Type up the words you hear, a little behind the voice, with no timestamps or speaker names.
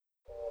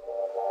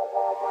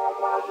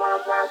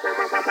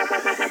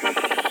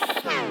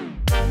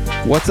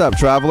What's up,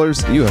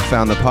 travelers? You have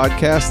found the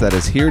podcast that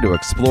is here to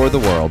explore the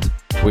world.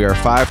 We are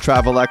 5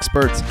 travel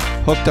experts,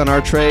 hooked on our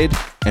trade,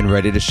 and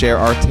ready to share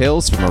our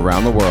tales from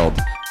around the world.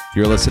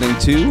 You're listening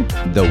to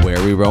the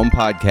Where We Roam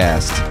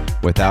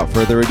podcast. Without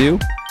further ado,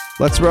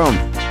 let's roam.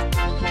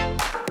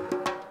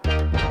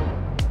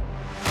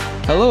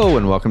 Hello,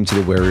 and welcome to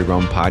the Where We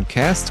Roam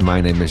podcast.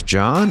 My name is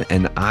John,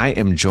 and I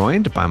am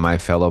joined by my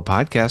fellow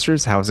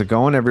podcasters. How's it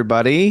going,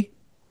 everybody?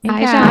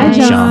 Hi,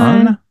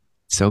 John.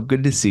 So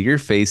good to see your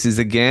faces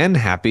again.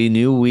 Happy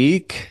new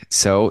week.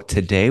 So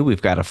today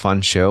we've got a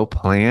fun show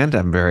planned.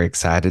 I'm very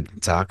excited to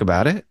talk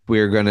about it.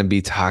 We're going to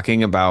be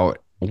talking about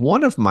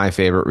one of my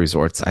favorite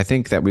resorts. I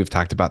think that we've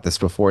talked about this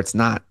before. It's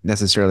not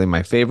necessarily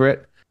my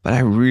favorite, but I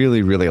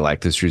really, really like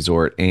this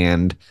resort.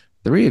 And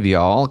 3 of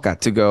y'all got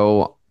to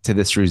go to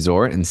this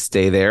resort and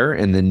stay there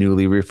in the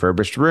newly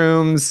refurbished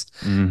rooms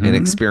and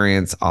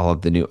experience all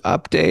of the new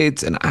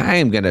updates. And I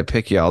am going to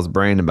pick y'all's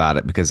brain about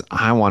it because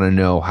I want to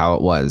know how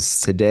it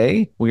was.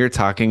 Today, we are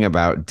talking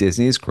about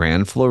Disney's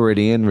Grand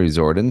Floridian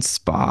Resort and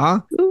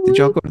Spa. Ooh. Did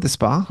y'all go to the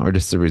spa or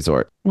just the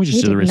resort? We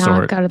just did the resort.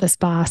 Not go to the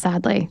spa,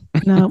 sadly.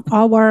 No,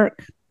 all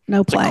work.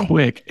 No play.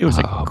 It was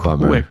a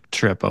quick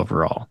trip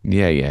overall.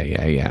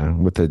 Yeah.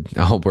 With the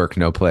all work,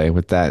 no play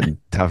with that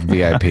tough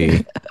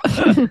VIP.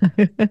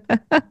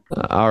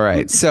 All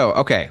right. So,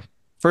 okay.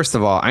 First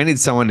of all, I need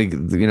someone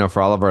to,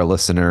 for all of our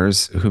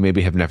listeners who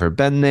maybe have never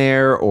been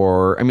there,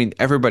 or,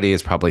 everybody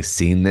has probably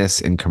seen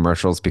this in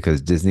commercials because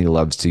Disney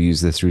loves to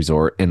use this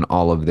resort in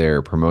all of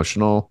their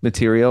promotional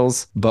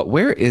materials. But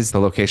where is the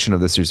location of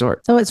this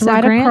resort? So it's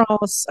right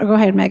across. Oh, go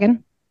ahead,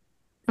 Megan.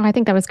 Oh, I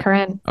think that was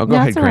Corinne. Oh, go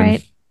ahead, Corinne.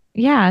 Right.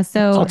 Yeah,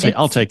 so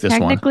I'll take this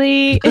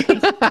technically,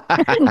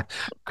 one.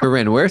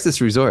 Corinne, where's this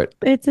resort?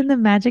 It's in the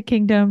Magic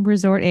Kingdom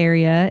resort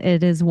area.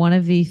 It is one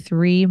of the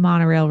 3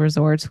 monorail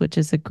resorts, which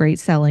is a great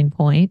selling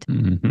point.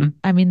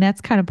 Mm-hmm.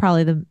 That's kind of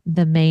probably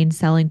the main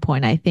selling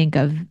point, I think,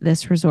 of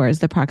this resort is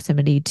the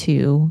proximity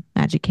to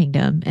Magic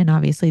Kingdom and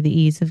obviously the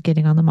ease of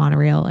getting on the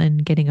monorail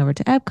and getting over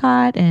to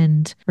Epcot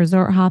and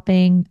resort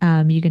hopping.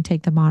 You can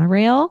take the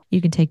monorail,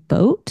 you can take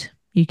boat,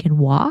 you can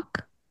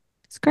walk.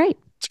 It's great.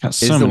 It's got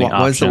so many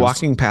options. Was the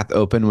walking path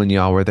open when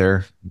y'all were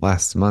there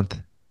last month?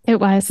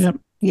 It was. Yep.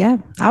 Yeah.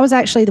 I was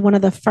actually one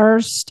of the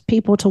first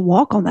people to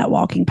walk on that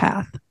walking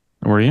path.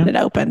 Were you? When it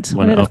opened.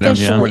 When it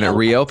officially When it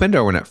reopened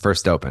or when it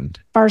first opened?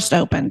 First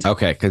opened.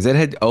 Okay, because it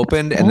had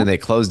opened and then they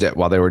closed it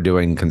while they were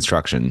doing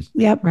construction.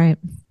 Yep. Right.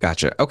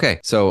 Gotcha.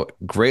 Okay, so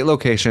great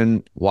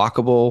location,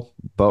 walkable,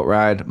 boat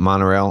ride,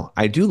 monorail.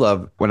 I do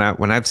love, when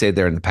I've stayed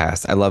there in the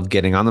past, I love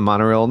getting on the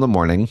monorail in the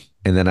morning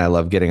and then I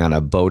love getting on a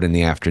boat in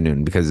the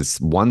afternoon because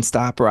it's one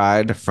stop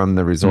ride from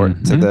the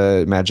resort to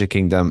the Magic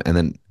Kingdom and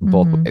then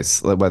both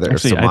ways, whether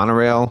it's the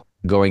monorail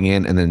going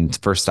in and then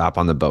first stop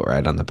on the boat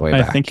ride on the way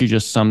back. I think you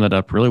just summed that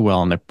up really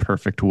well in the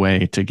perfect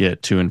way to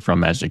get to and from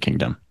Magic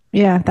Kingdom.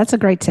 Yeah, that's a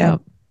great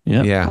tip.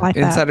 Yep. Yeah, like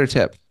insider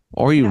tip.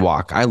 Or you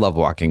walk. I love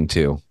walking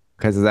too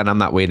because then I'm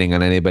not waiting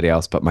on anybody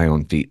else but my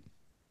own feet.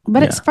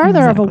 But it's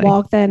further of a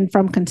walk than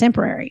from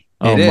Contemporary.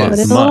 It is. But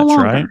it's a little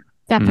longer. Right?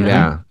 Definitely.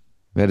 Yeah.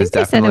 That is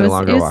definitely a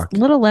longer walk. It was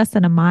a little less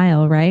than a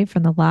mile, right?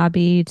 From the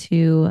lobby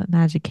to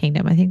Magic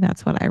Kingdom. I think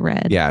that's what I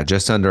read. Yeah,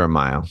 just under a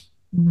mile.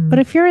 But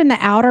if you're in the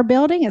outer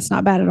building, it's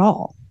not bad at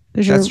all.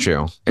 That's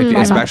true.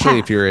 Especially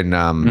if you're in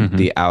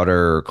the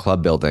outer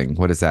club building.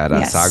 What is that?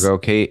 Sago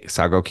Key?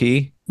 SAGO?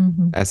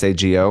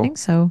 SAGO? I think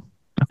so.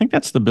 I think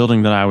that's the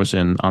building that I was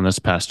in on this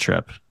past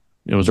trip.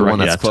 It was the one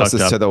that's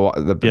closest to the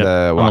on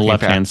the walking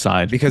left-hand path.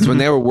 side. Because when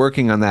they were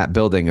working on that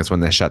building is when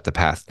they shut the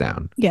path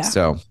down. Yeah.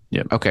 So,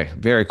 okay.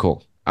 Very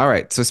cool. All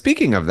right. So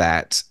speaking of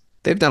that,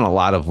 they've done a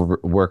lot of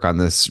work on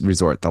this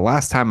resort. The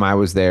last time I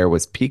was there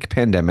was peak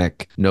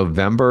pandemic,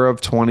 November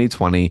of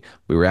 2020.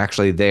 We were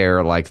actually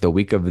there like the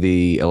week of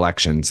the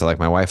election. So like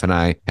my wife and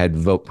I had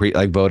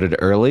voted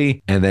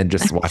early and then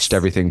just watched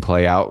everything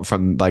play out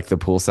from like the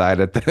poolside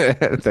at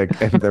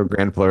the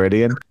Grand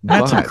Floridian.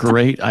 That's a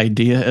great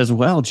idea as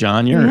well,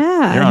 John. You're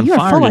on you're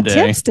fire full today.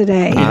 Of tips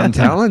today. I'm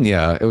telling you,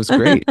 it was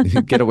great.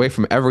 Get away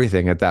from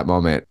everything at that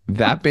moment.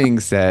 That being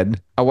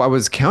said, I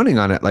was counting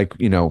on it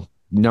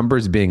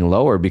numbers being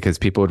lower because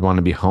people would want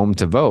to be home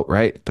to vote,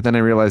 right? But then I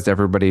realized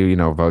everybody,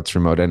 votes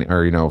remote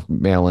or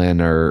mail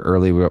in or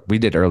early. We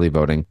did early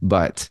voting,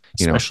 but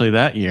especially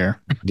that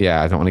year.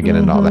 Yeah, I don't want to get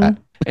into all that.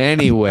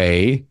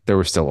 Anyway, there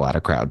were still a lot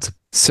of crowds.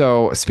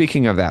 So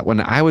speaking of that, when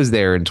I was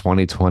there in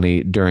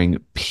 2020 during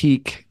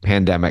peak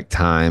pandemic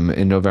time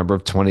in November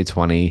of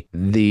 2020,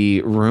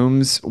 the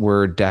rooms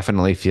were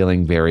definitely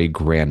feeling very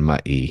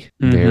grandma-y,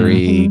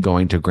 very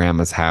going to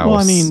grandma's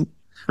house. Well,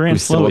 We're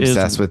still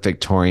obsessed with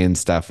Victorian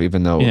stuff,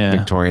 even though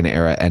Victorian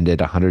era ended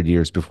 100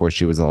 years before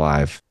she was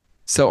alive.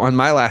 So on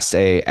my last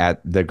day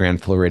at the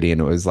Grand Floridian,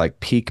 it was like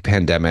peak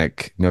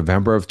pandemic,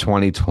 November of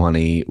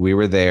 2020. We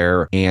were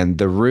there and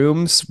the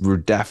rooms were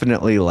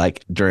definitely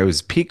it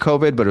was peak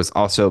COVID, but it was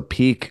also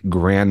peak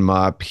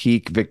grandma,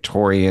 peak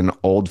Victorian,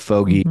 old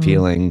fogey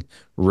feeling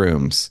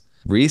rooms.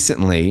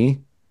 Recently,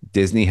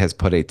 Disney has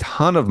put a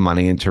ton of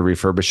money into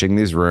refurbishing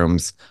these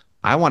rooms.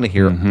 I want to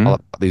hear all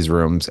about these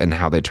rooms and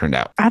how they turned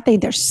out. I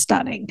think they're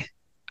stunning.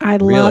 I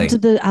Really?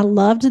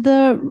 loved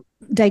the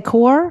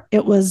decor.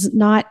 It was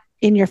not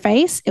in your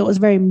face. It was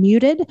very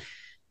muted.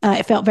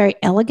 It felt very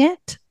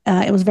elegant.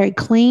 It was very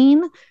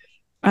clean.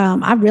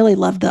 I really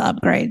loved the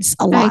upgrades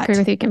a lot. I agree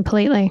with you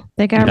completely.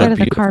 They got They're rid of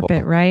the beautiful.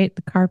 carpet, right?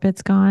 The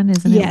carpet's gone,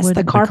 isn't it? Yes, the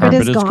Wooden? carpet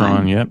is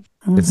gone. Yep.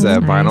 It's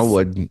Mhm. vinyl Nice.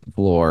 wood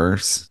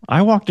floors.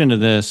 I walked into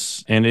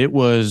this and it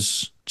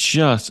was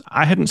just,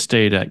 I hadn't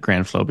stayed at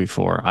Grand Flow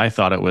before. I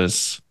thought it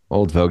was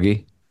Old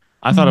Vogie.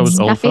 Old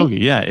Stuffy? fogey.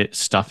 Yeah, it's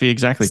stuffy,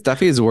 exactly.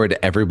 Stuffy is a word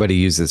everybody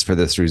uses for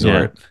this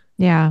resort.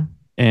 Yeah.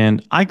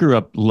 And I grew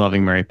up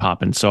loving Mary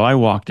Poppins. So I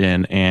walked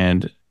in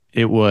and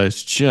it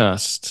was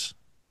just,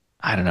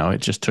 I don't know,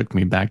 it just took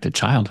me back to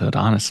childhood,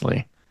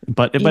 honestly.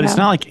 But it's Yeah.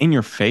 not like in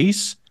your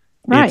face.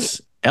 Right. It's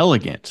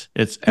elegant.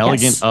 It's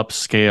elegant, Yes.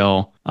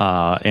 upscale.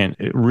 And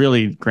it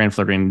really, Grand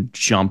Floridian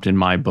jumped in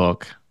my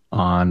book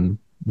on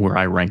where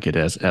I rank it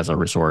as a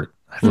resort.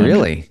 I think.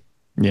 Really?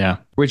 Yeah.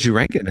 Where'd you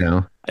rank it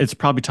now? It's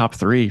probably top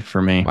 3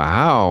 for me.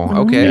 Wow.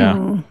 Okay. Yeah.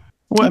 Mm.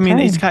 Well, I mean,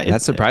 Okay. it's got,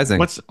 That's surprising.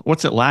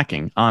 What's it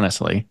lacking?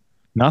 Honestly,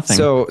 nothing.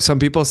 So some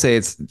people say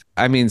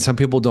some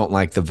people don't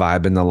like the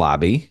vibe in the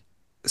lobby.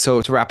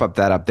 So to wrap up,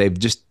 they've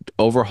just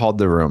overhauled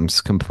the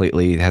rooms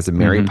completely. It has a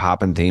Mary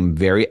Poppins theme,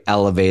 very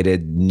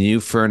elevated, new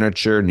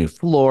furniture, new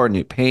floor,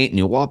 new paint,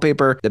 new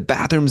wallpaper. The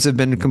bathrooms have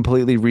been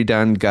completely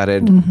redone,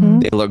 gutted.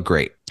 Mhm. They look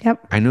great.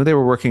 Yep. I know they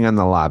were working on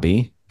the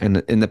lobby.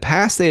 And in the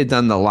past, they had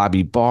done the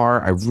lobby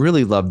bar. I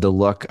really loved the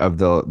look of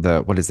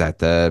the what is that?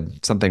 The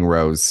something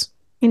rose.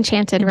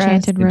 Enchanted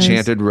Rose.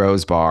 Enchanted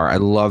Rose Bar. I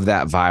love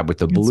that vibe with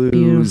the blues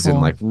beautiful.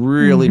 and like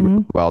really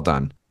well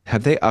done.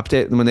 Have they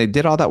updated when they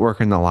did all that work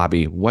in the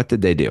lobby? What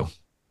did they do?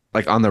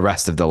 Like on the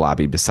rest of the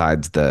lobby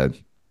besides the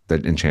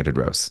Enchanted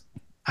Rose?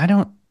 I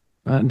don't,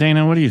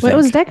 Dana, what do you Well, think? it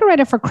was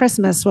decorated for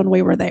Christmas when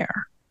we were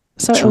there.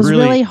 So It's it was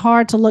really- really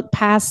hard to look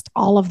past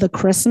all of the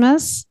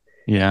Christmas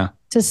Yeah.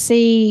 to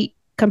see,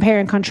 compare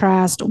and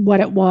contrast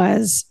what it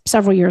was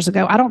several years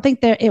ago. I don't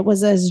think that it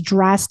was as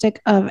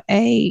drastic of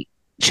a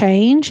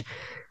change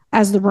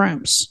as the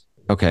rooms.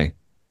 Okay.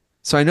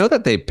 So I know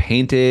that they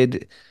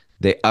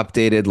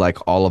updated like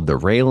all of the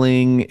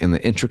railing and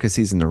the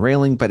intricacies in the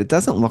railing, but it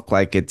doesn't look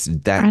like it's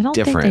that I don't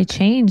different. think they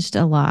changed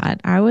a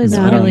lot. I was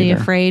No, I don't really either.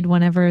 afraid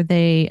whenever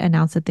they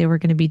announced that they were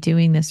going to be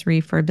doing this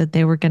refurb, that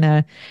they were going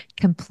to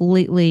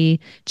completely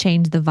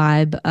change the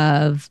vibe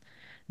of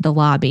the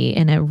lobby.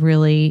 And it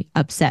really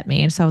upset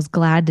me. And so I was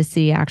glad to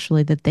see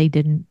actually that they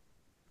didn't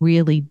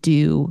really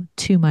do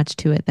too much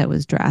to it that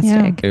was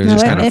drastic. It was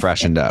just kind of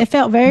freshened up. It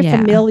felt very Yeah.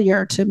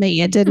 familiar to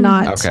me. It did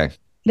not. Okay.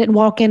 I didn't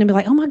walk in and be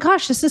like, "Oh my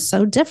gosh, this is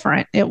so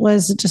different." It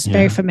was just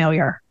very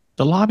familiar.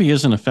 The lobby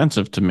isn't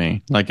offensive to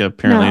me, like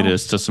apparently it No.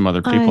 is to some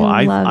other people.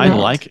 I love I it.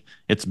 like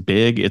it's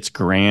big, it's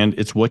grand,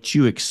 it's what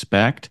you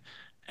expect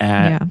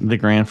at the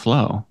Grand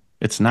Flow.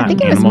 It's not I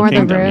think it was Animal more the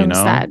Kingdom, you rooms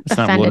know? that It's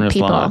not offended Wilderness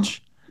people.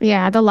 Lodge.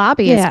 Yeah, the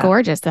lobby Yeah. is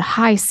gorgeous. The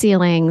high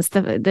ceilings,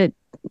 the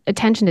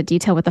attention to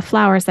detail with the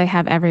flowers they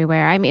have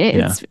everywhere. I mean,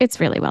 it's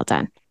really well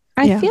done.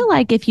 I Yeah. feel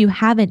like if you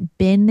haven't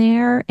been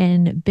there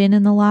and been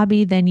in the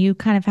lobby, then you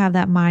kind of have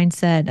that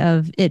mindset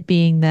of it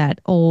being that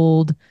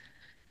old,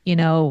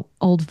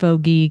 old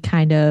fogey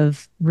kind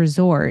of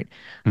resort.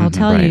 I'll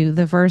tell right. you,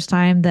 the first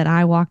time that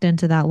I walked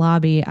into that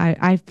lobby,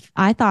 I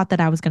thought that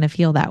I was going to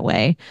feel that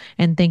way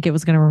and think it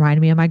was going to remind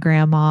me of my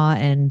grandma,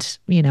 and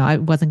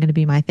it wasn't going to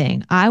be my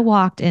thing. I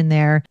walked in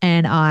there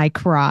and I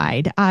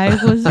cried. I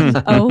was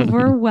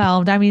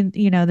overwhelmed. I mean,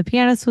 the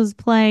pianist was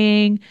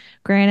playing.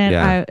 Granted,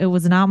 Yeah. it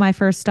was not my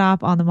first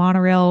stop on the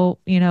monorail,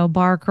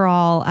 bar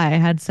crawl. I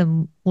had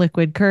some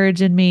liquid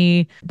courage in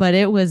me, but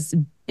it was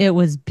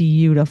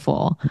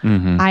beautiful.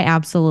 I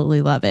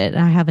absolutely love it.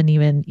 I hadn't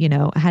even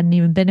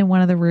been in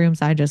one of the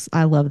rooms.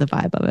 I love the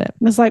vibe of it.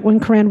 It's like when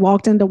Corinne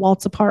walked into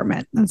Walt's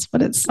apartment. That's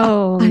what it's.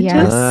 Oh, I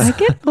yes.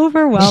 get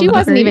overwhelmed. She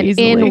wasn't very even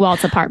easily. in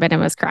Walt's apartment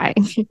and was crying.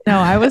 No,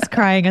 I was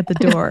crying at the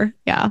door.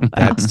 Yeah.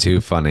 That's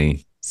too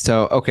funny.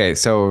 So, okay.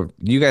 So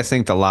you guys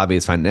think the lobby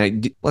is fine. Now,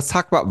 let's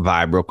talk about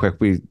vibe real quick.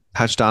 We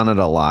touched on it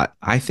a lot.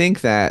 I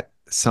think that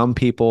some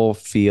people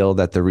feel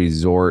that the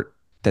resort,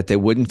 that they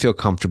wouldn't feel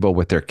comfortable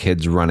with their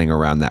kids running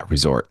around that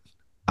resort.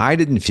 I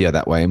didn't feel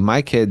that way.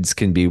 My kids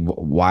can be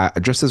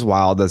just as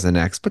wild as the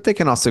next, but they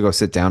can also go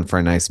sit down for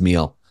a nice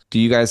meal. Do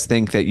you guys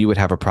think that you would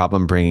have a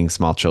problem bringing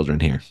small children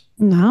here?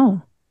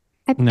 No.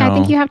 I No.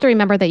 think you have to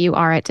remember that you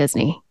are at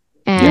Disney,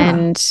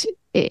 and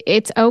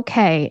it's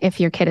okay if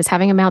your kid is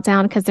having a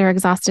meltdown because they're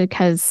exhausted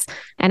because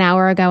an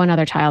hour ago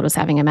another child was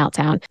having a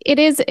meltdown. It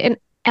is an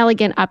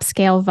elegant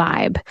upscale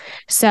vibe.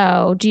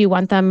 So do you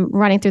want them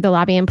running through the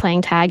lobby and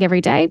playing tag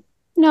every day?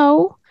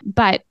 No,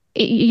 but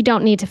you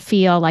don't need to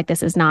feel like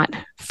this is not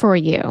for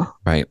you.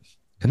 Right.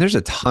 And there's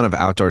a ton of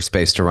outdoor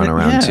space to run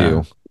around Yeah.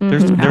 too.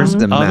 There's It's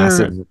a other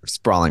massive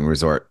sprawling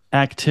resort.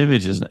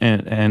 activities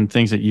and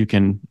things that you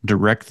can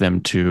direct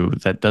them to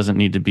that doesn't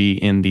need to be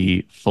in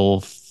the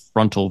full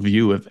frontal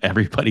view of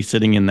everybody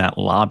sitting in that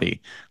lobby.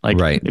 Like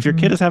Right. if your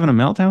kid is having a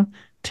meltdown,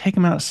 take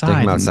them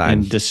outside, outside.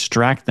 And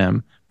distract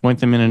them, point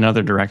them in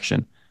another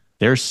direction.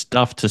 There's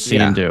stuff to see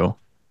and do.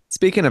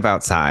 Speaking of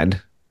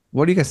outside,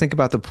 what do you guys think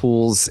about the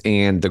pools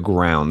and the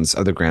grounds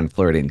of the Grand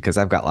Floridian? Because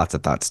I've got lots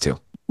of thoughts too.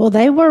 Well,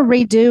 they were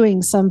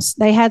redoing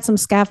they had some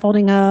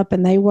scaffolding up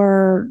and they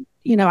were,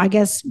 I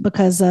guess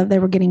because they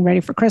were getting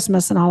ready for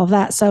Christmas and all of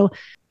that. So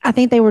I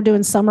think they were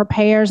doing some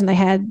repairs and they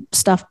had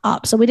stuff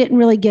up. So we didn't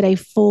really get a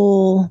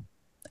full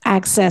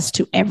access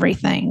to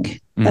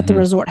everything that the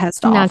resort has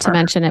to offer. Not to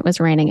mention it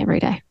was raining every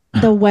day.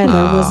 The weather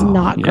was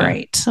not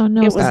great. So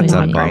no, it was That's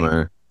a not great.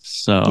 bummer.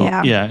 So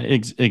yeah,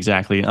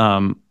 exactly.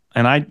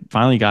 And I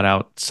finally got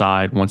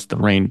outside once the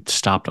rain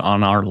stopped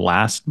on our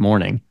last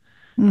morning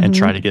and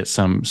tried to get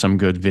some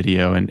good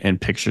video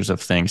and pictures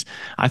of things.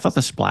 I thought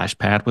the splash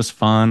pad was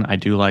fun. I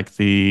do like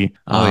the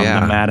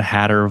Mad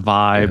Hatter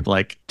vibe,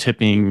 like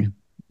tipping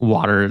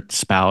water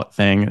spout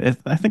thing.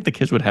 I think the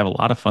kids would have a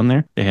lot of fun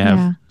there. They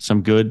have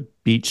some good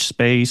beach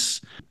space,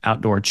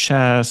 outdoor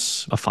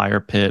chess, a fire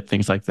pit,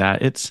 things like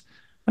that.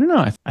 I don't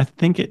know. I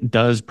think it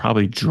does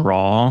probably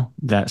draw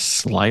that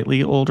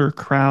slightly older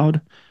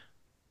crowd,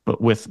 but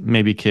with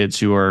maybe kids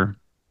who are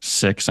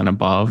 6 and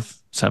above,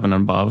 7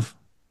 and above.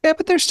 Yeah,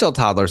 but they're still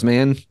toddlers,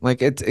 man. Like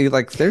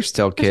they're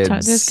still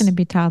kids. There's going to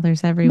be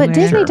toddlers everywhere. But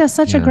Disney does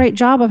such a great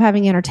job of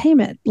having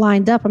entertainment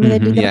lined up. I mean, they'll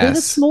do the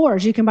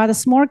s'mores. You can buy the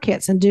s'more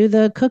kits and do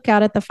the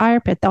cookout at the fire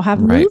pit. They'll have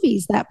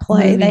movies that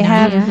play. They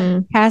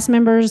have cast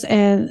members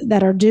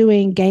that are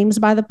doing games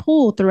by the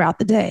pool throughout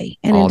the day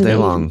and all day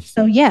long.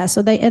 So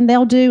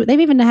they've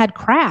even had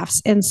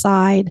crafts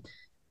inside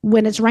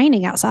when it's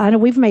raining outside. I know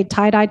we've made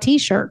tie-dye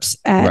t-shirts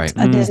at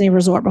a Disney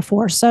resort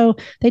before. So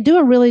they do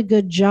a really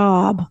good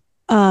job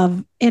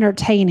of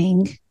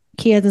entertaining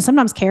kids, and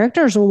sometimes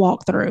characters will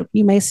walk through.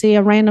 You may see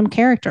a random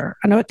character.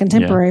 I know at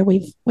Contemporary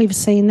we've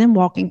seen them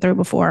walking through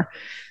before.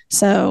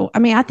 So I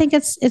mean, I think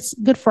it's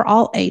good for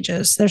all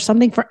ages. There's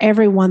something for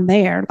everyone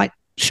there. Like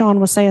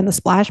Sean was saying, the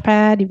splash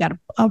pad. You've got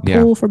a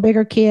pool for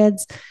bigger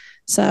kids.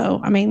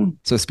 So I mean,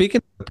 so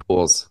speaking of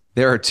pools,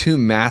 there are 2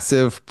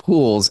 massive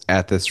pools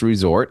at this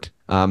resort.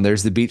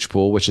 There's the beach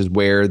pool, which is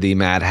where the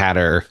Mad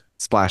Hatter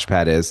splash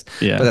pad is,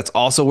 but that's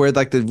also where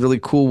like the really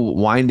cool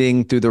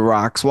winding through the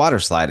rocks water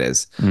slide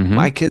is.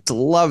 My kids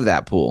love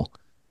that pool.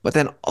 But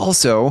then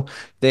also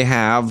they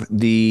have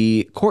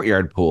the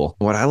courtyard pool.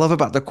 What I love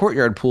about the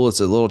courtyard pool is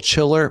a little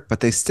chiller,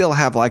 but they still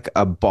have like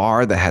a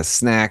bar that has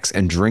snacks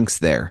and drinks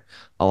there.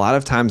 A lot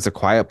of times the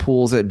quiet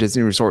pools at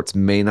Disney resorts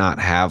may not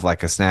have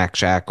like a snack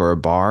shack or a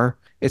bar.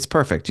 It's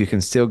perfect. You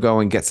can still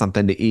go and get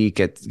something to eat,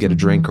 get a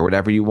drink or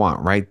whatever you want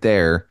right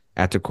there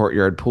at the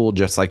courtyard pool,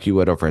 just like you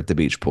would over at the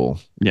beach pool.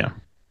 Yeah.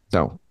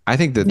 So I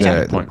think that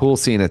the pool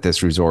scene at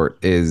this resort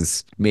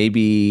is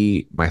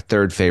maybe my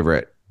 3rd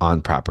favorite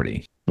on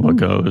property. What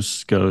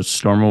goes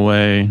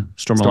Stormaway,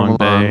 Stormalong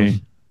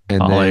Bay, and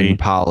Polly. then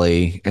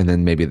Polly, and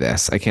then maybe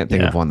this. I can't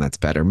think of one that's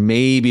better.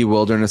 Maybe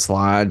Wilderness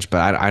Lodge,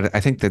 but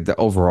I think that the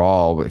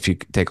overall, if you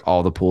take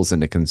all the pools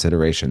into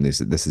consideration, this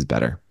is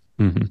better.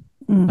 I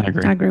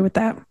agree with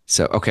that.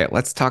 So okay,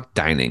 let's talk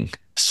dining.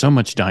 So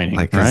much dining,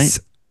 right?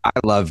 I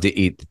love to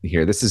eat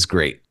here. This is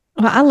great.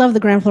 Well, I love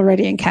the Grand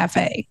Floridian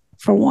Cafe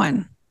for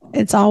one.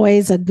 It's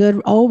always a good,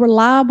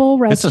 reliable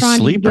restaurant. It's a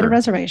sleeper, you can get a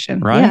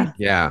reservation, right?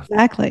 Yeah,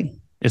 exactly.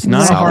 It's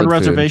not a hard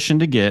reservation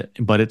to get,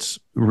 but it's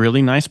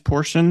really nice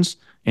portions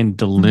and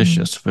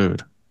delicious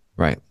food.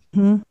 Right.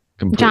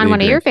 John, one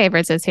of your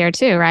favorites is here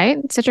too, right?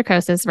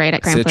 Citrico's is right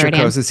at Grand Floridian.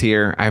 Citrico's is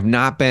here. I've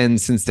not been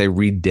since they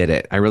redid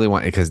it. I really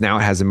want it because now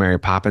it has a Mary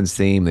Poppins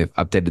theme. They've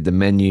updated the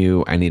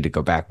menu. I need to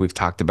go back. We've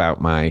talked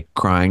about my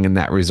crying in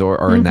that resort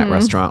or in that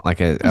restaurant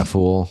like a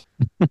fool.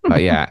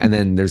 But yeah, and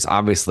then there's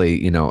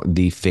obviously,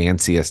 the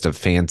fanciest of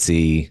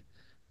fancy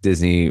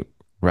Disney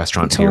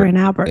restaurants Victorian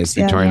here. Albert's. It's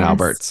Victorian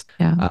Albert's.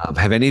 Yeah.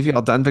 Have any of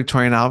y'all done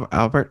Victorian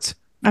Albert's?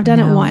 I've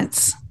done it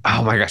once.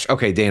 Oh my gosh.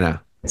 Okay,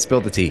 Dana,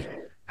 spill the tea.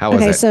 How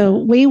was it? So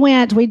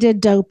we did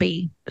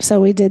Dopey.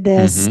 So we did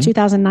this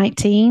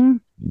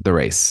 2019. The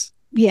race.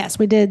 Yes,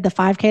 we did the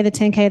 5K, the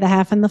 10K, the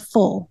half, and the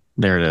full.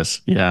 There it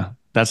is. Yeah,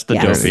 that's the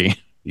Dopey.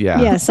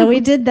 Yeah. Yeah. So we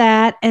did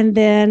that. And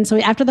then,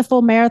 after the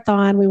full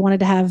marathon, we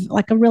wanted to have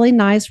like a really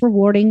nice,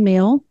 rewarding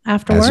meal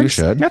afterwards. As you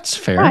should. That's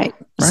fair. Right.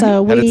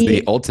 So that is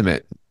the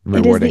ultimate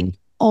rewarding. It is the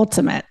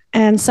ultimate.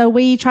 And so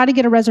we tried to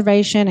get a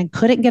reservation and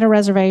couldn't get a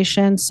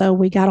reservation. So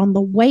we got on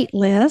the wait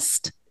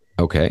list.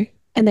 Okay.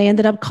 And they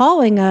ended up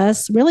calling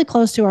us really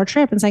close to our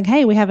trip and saying,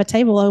 "Hey, we have a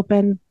table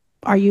open.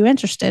 Are you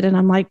interested?" And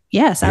I'm like,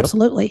 "Yes,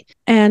 absolutely."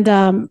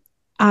 And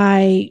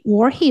I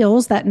wore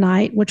heels that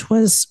night, which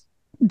was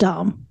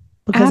dumb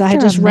because I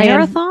had just ran.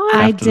 Marathon?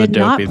 I did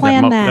not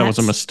plan that. That was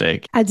a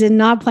mistake. I did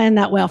not plan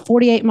that well.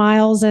 48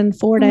 miles in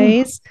 4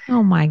 days.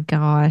 Oh my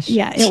gosh.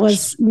 Yeah, it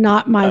was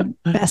not my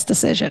best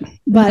decision.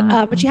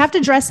 But you have to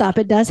dress up.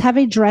 It does have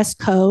a dress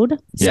code.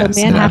 So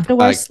men have to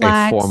wear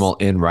slacks. A formal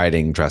in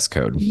writing dress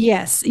code.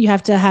 Yes, you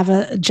have to have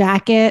a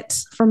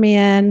jacket for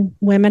men.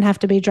 Women have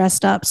to be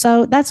dressed up.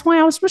 So that's why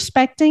I was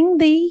respecting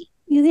the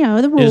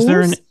rules. Is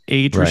there an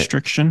age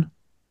restriction?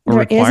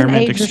 There is an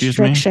age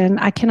restriction.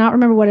 I cannot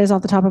remember what it is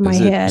off the top of my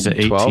head. Is it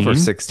 18? 12 or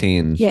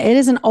 16? Yeah, it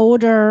is an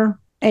older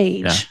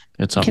age. Yeah,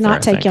 it's You up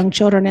cannot there, take young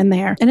children in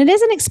there. And it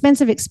is an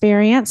expensive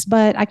experience,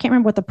 but I can't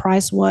remember what the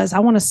price was. I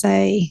want to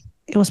say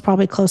it was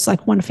probably close to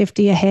like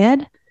 $150 a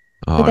head.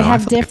 Oh, But they no, I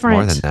have feel like it's more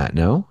than different that.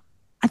 No?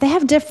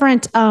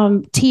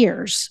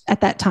 tiers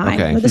at that time.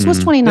 Okay. But this was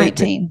Hmm.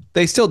 2019.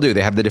 They still do.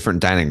 They have the different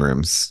dining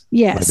rooms.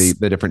 Yes.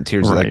 The different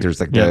tiers. Like Right. there's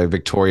like Yep. the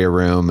Victoria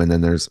room, and then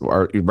there's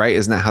right.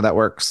 Isn't that how that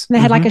works? And they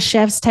had like a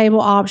chef's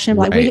table option.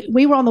 Like Right.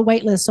 we were on the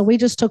wait list, so we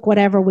just took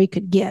whatever we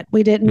could get.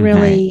 We didn't Mhm.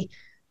 really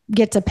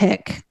get to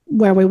pick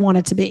where we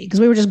wanted to be because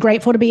we were just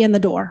grateful to be in the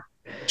door.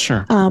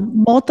 Sure.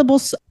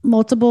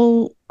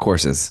 Multiple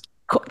Courses.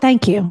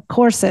 thank you,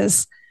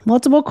 courses,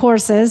 multiple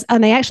courses,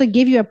 and they actually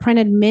give you a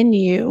printed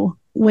menu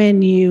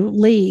when you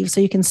leave so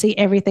you can see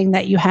everything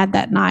that you had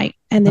that night.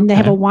 And then they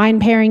have Okay. a wine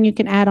pairing you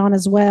can add on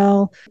as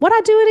well. Would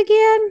I do it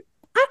again?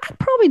 I'd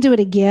probably do it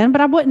again, but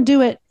I wouldn't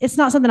do it. It's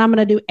not something I'm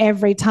going to do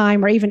every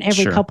time or even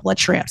every Sure. couple of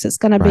trips. It's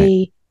going to Right.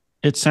 be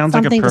It sounds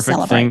like a something to perfect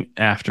celebrate. thing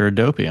after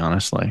Adobe,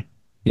 honestly.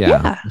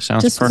 Yeah. It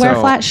sounds just perfect. wear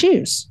So- flat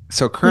shoes.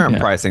 So current Yeah.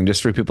 pricing,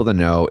 just for people to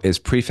know, is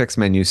prefix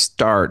menu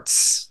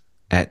starts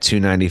at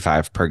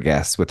 $295 per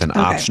guest with an Okay.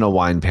 optional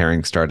wine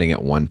pairing starting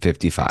at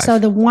 $155. So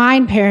the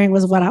wine pairing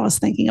was what I was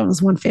thinking. It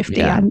was $150.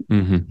 Yeah.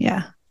 Mhm.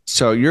 Yeah.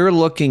 So you're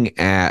looking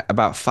at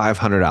about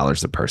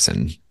 $500 a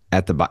person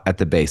at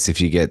the base if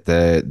you get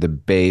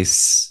the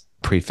base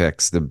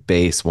prefix, the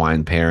base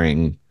wine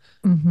pairing.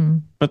 Mm-hmm.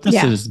 But this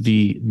Yeah.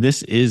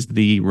 is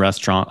the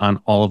restaurant on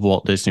all of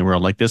Walt Disney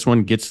World. Like this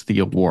one gets the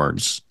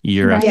awards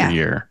year Right. after Yeah.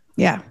 year.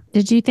 Yeah.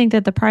 Did you think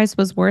that the price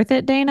was worth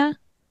it, Dana?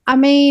 I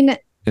mean,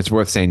 It's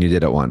worth saying you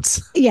did it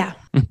once. yeah.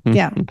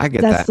 Yeah. I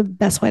get That's that. the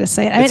best way to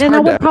say it. It's And I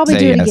hard would to probably say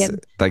do it yes, again.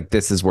 like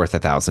this is worth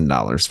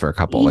 $1,000 for a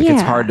couple. Like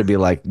it's Yeah. hard to be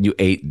like you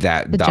ate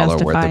that To dollar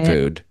worth justify of it.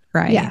 food.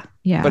 Right. Yeah.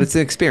 Yeah. But it's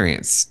an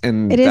experience,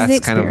 and It is that's the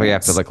kind of what you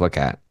have to experience. look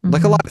at.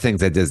 Like a Mhm. lot of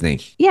things at Disney.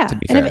 Yeah. To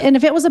be And fair.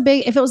 if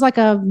it was like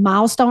a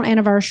milestone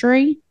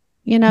anniversary,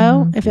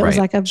 Mhm. if it was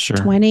Right. like a Sure.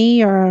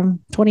 20 or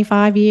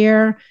 25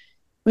 year,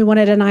 we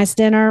wanted a nice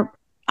dinner,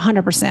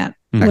 100%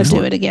 would do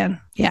Excellent. it again.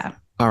 Yeah.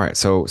 All right.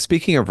 So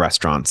speaking of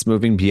restaurants,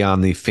 moving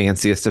beyond the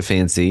fanciest of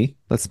fancy,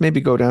 let's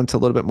maybe go down to a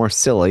little bit more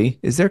silly.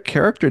 Is there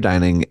character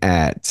dining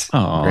at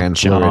Oh, Grand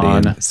John.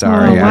 Floridian?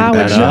 Sorry, why I would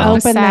bet you up.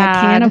 open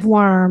that can Sad. of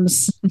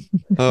worms?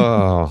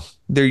 Oh,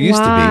 there used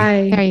to be.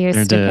 Why? There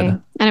used to They're be.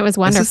 dead. And it was This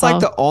wonderful. is like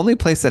the only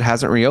place that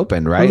hasn't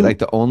reopened, right? Who- Like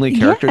the only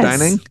character Yes.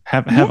 dining.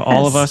 Have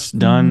all of Yes. us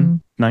done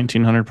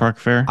 1900 Park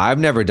Fair? I've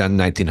never done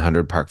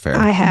 1900 Park Fair.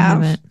 I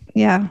have. haven't.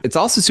 Yeah. It's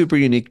also super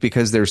unique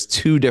because there's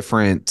two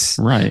different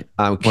Right.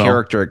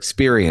 character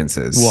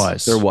experiences.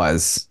 There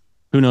was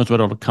Who knows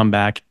what it'll come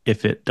back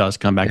if it does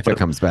come back. if it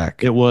comes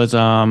back. It was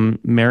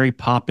Mary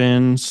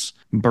Poppins,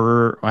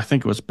 Bert. I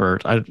think it was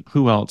Bert.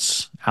 Who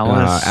else?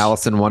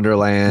 Alice in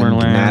Wonderland,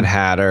 Wonderland. Mad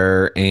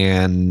Hatter,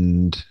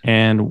 and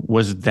And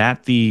was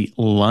that the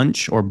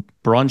lunch or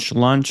brunch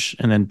lunch?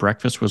 And then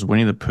breakfast was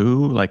Winnie the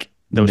Pooh? Like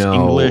those No,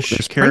 English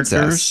there's characters?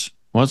 Princess.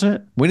 Was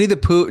it? Winnie the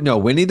Pooh. No,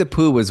 Winnie the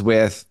Pooh was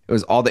with it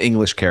was all the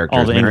English characters.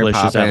 All the Mary English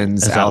is at-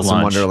 Poppins, is at Alice in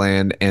lunch.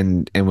 Wonderland,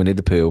 and Winnie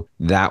the Pooh.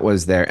 That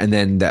was there. And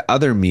then the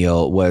other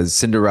meal was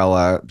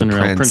Cinderella, the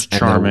Cinderella, Prince and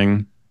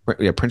Charming.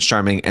 Prince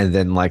Charming, and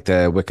then like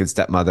the Wicked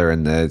Stepmother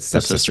and the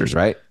stepsisters, sisters.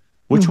 right?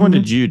 Which one Mhm.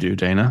 did you do,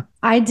 Dana?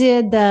 I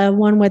did the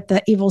one with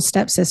the evil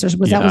stepsisters.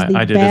 That was the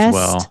I did best as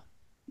well.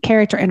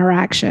 character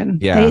interaction.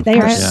 Yeah. They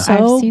are I've,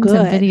 so I've seen good.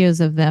 some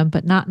videos of them,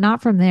 but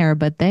not from there.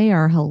 But they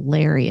are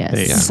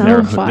hilarious. So they're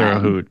a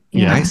fun. hoot.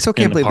 Yeah. Yeah. I still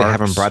can't In the believe they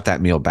haven't parks. brought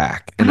that meal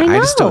back. And I I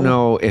just don't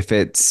know. know if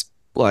it's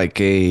like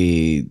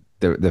the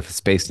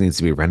space needs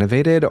to be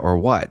renovated or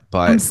what,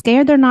 I'm but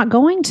scared they're not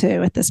going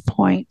to at this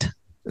point.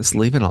 it's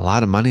leaving a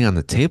lot of money on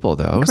the table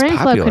though. It's Grand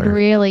Club popular. could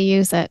really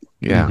use it.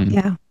 Yeah. Mhm.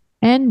 Yeah.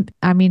 And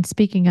I mean,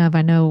 speaking of,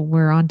 I know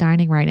we're on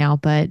dining right now,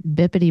 but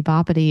Bippity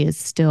Boppity is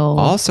still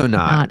Also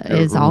not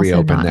is also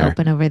reopened not there.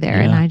 open over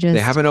there. And Yeah. I just They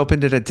haven't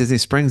opened it at Disney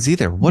Springs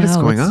either. What is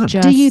no, going it's on?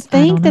 just- Do you I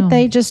think don't that know.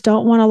 they just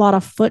don't want a lot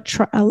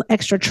of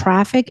extra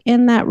traffic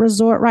in that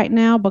resort right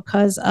now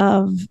because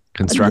of the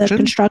Construction?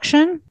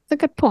 construction? It's a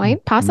good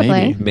point.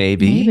 Possibly.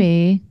 Maybe.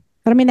 maybe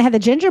But I mean, they had the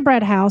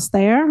gingerbread house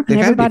there, and They got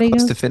to everybody be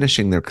close goes, to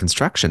finishing their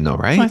construction though,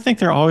 I right? think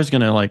they're always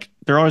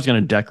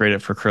gonna decorate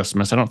it for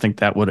Christmas. I don't think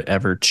that would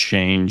ever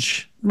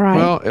change. right.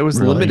 Well, it was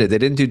Really? limited. They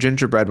didn't do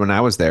gingerbread when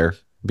I was there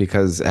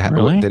because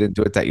Really? they didn't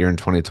do it that year in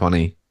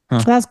 2020.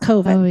 That's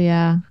COVID. oh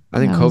yeah, I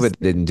think That COVID was-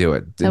 didn't do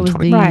it. that in was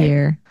 20 the Right.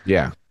 year.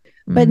 Yeah.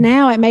 But Mm.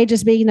 now it may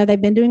just be, they've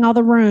been doing all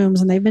the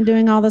rooms and they've been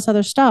doing all this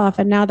other stuff,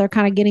 and now they're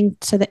kind of getting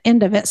to the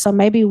end of it. So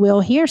maybe we'll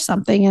hear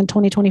something in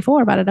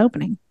 2024 about it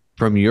opening.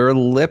 From your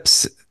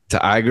lips to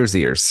Iger's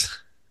ears.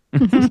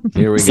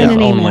 Here we Send go.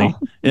 an If email. only.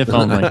 If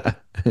only.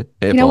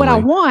 If What I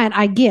only. want,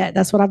 I get.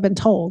 That's what I've been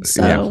told.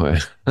 So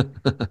Yeah.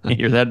 You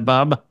hear that,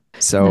 Bob?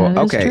 So That is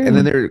okay, true. and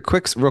then there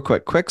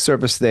quick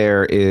service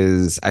there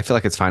is. I feel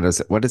like it's fine. It's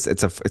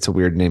a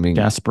weird naming.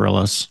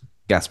 Gasparillas.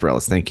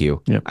 Gasparillas. Thank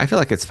you. Yep. I feel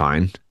like it's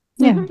fine.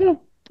 yeah.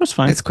 That's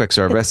fine. It's quick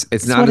service.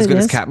 It's It's not what as it good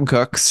as is. Captain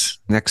Cook's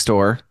next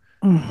door.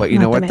 Mm, But you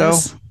know what nothing though?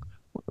 is.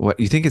 What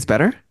you think it's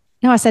better?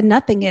 No, I said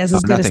nothing is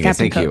as good as Nothing is.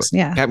 Captain Thank you. Cook's.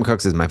 Yeah. Captain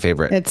Cook's is my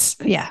favorite. It's,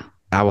 yeah.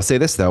 I will say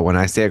this though, when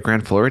I stay at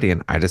Grand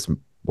Floridian, I just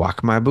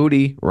walk my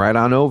booty right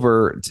on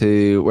over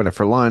to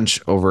for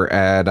lunch over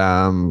at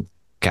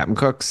Captain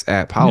Cook's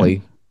at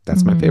Polly.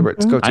 That's my favorite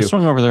to go I to.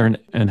 swung over there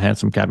and had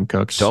some Captain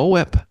Cooks. Dole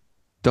Whip,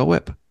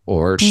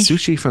 or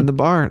sushi from the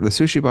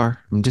sushi bar.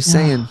 I'm just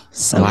saying,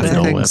 so lots of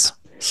good. things.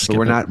 But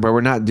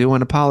we're not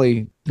doing a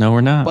Polly. No,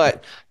 we're not.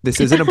 But this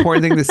is an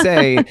important thing to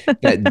say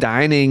that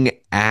dining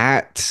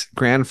at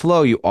Grand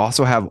Flow, you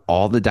also have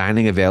all the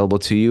dining available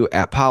to you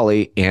at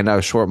Polly and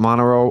a short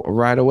monorail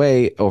right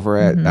away over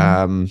at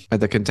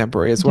the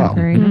Contemporary as well. So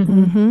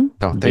things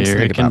to Very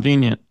think about.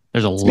 convenient.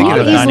 There's a You lot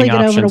can of easily dining get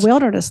options. over to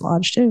Wilderness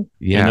Lodge too.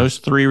 Yeah. In those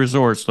 3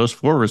 resorts, those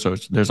 4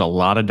 resorts, there's a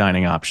lot of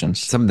dining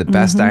options. Some of the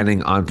best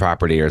dining on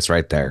property is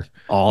right there.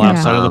 All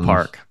outside of the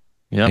park.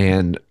 Yep.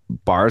 And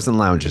bars and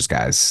lounges,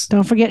 guys.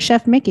 Don't forget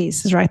Chef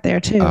Mickey's is right there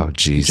too. Oh,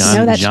 geez. You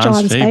know that's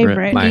John's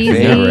favorite. My Easy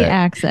favorite.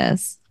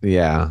 access.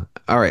 Yeah.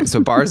 All right. So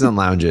bars and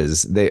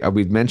lounges.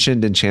 We've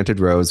mentioned Enchanted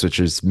Rose, which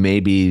is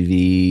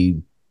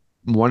maybe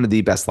one of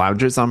the best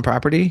lounges on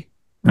property.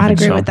 I'd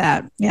agree with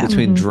that. Yeah.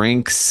 Between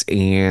drinks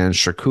and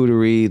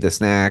charcuterie, the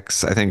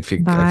snacks, I think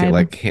I feel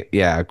like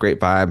great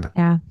vibe.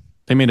 Yeah.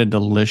 They made a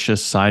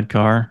delicious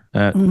sidecar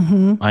that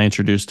I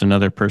introduced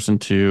another person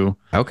to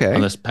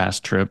on this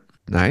past trip.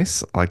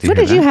 Nice. I like to What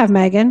hear did you have,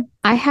 Megan?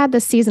 I had the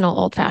seasonal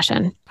old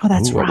fashioned. Oh,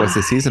 that's right. What was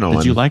the seasonal one?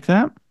 Did you like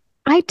that?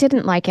 I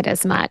didn't like it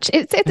as much.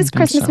 It's think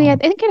Christmassy. so. I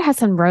think it has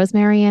some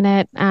rosemary in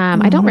it.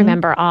 I don't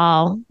remember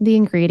all the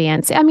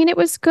ingredients. I mean, it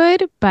was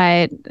good,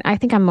 but I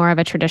think I'm more of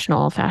a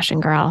traditional old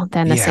fashioned girl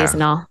than the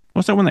seasonal.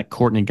 What's that one that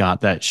Courtney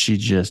got that she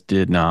just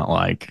did not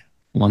like?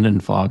 London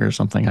Fog or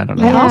something? I don't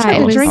know. I also it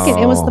didn't was- drink it.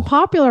 It was the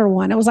popular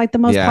one. It was like the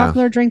most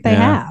popular drink they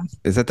have.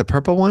 Is that the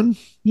purple one?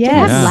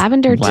 Yes. Yes.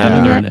 Lavender tea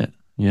Lavender in in it. it.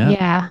 Yeah.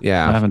 Yeah.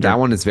 Yeah. Lavender. That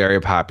one is very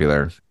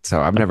popular.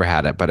 So I've never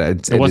had it, but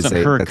it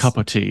wasn't her cup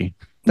of tea.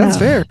 That's No.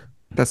 fair.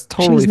 That's She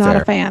totally was not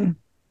fair. a fan.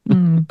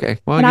 Okay.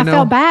 Well, And I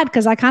felt bad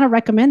because I kind of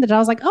recommended it. I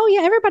was like, oh,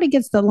 yeah, everybody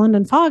gets the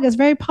London Fog. It's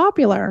very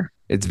popular.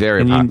 It's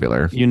very And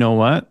popular. You know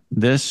what?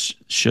 This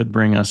should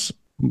bring us,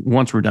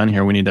 once we're done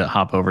here, we need to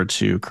hop over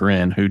to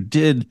Corinne, who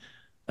did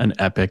an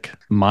epic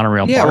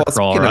monorail bar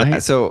crawl,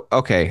 right? So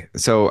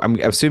I'm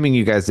assuming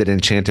you guys did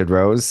Enchanted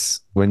Rose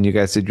when you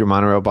guys did your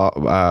monorail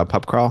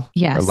pub crawl?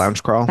 Yes. Or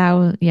lounge crawl? That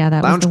was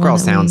Lounge the crawl one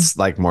that sounds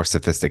like more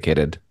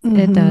sophisticated.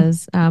 It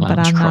does, but Lounge I'm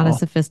not a crawl.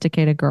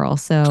 sophisticated girl,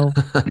 so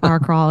our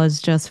crawl is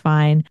just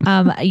fine.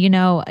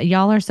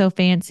 Y'all are so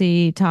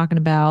fancy talking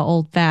about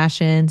old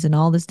fashions and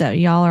all this stuff.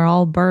 Y'all are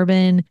all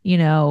bourbon,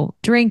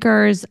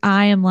 drinkers.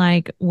 I am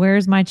like,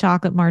 where's my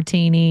chocolate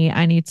martini?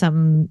 I need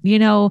something,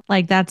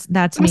 like that's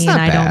me, not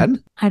and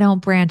bad. I don't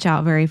branch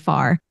out very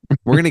far.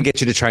 We're gonna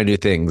get you to try new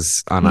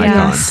things on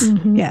Yes.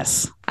 Icon.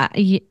 Yes.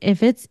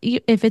 If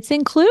it's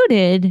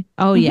included,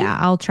 yeah,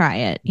 I'll try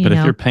it. But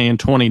if you're paying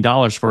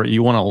 $20 for it,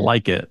 you want to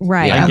like it.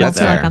 Right. Yeah, I that's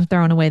feel like fair. I'm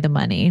throwing away the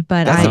money,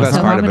 but That's the best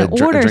so part I'm of going a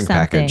to order drink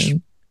something. package.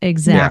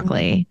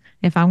 Exactly.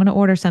 If I'm going to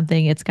order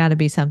something, it's got to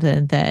be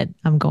something that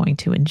I'm going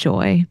to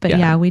enjoy. But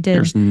we did.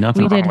 There's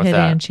nothing We wrong did with hit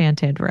that.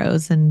 Enchanted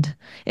Rose, and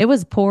it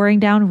was pouring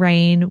down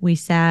rain. We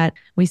sat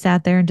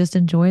there and just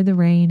enjoyed the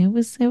rain. It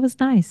was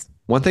nice.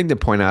 One thing to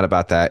point out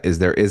about that is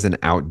there is an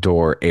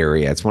outdoor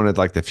area. It's one of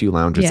like the few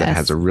lounges that Yes.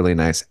 has a really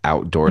nice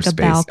outdoor Like a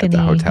space at the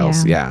balcony,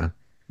 hotels. yeah. Yeah.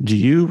 Do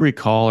you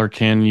recall, or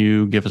can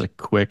you give us a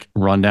quick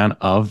rundown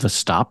of the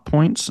stop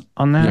points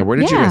on that? Yeah. Where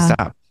did you guys Yeah.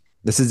 stop?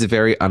 This is a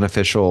very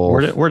unofficial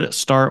Where did it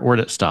start? Where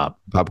did it stop?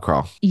 pub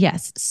crawl.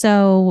 Yes.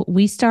 So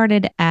we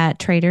started at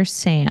Trader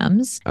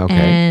Sam's Okay.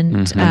 and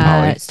Mhm.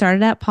 Polly.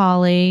 started at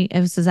Polly. It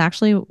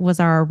was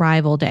our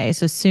arrival day.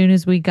 So as soon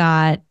as we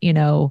got,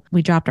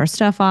 we dropped our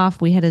stuff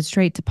off, we headed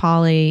straight to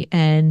Polly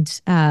and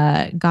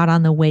got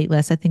on the wait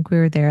list. I think we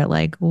were there at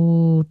like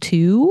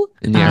 2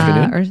 In the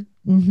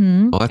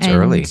afternoon? Oh, that's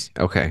early.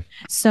 Okay.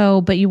 So,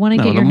 but you want to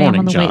No, get in your the name morning,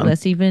 on the wait John.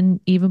 list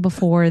even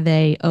before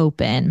they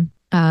open.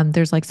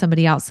 There's like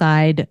somebody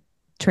outside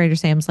Trader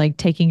Sam's like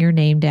taking your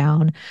name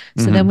down.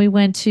 So then we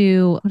went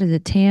to what is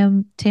it,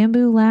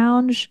 Tambu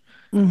Lounge?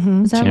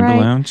 Is that Chamber right?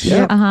 Lounge?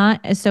 Yeah.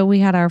 So we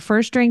had our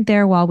first drink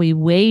there while we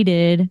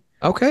waited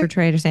Okay. for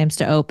Trader Sam's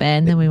to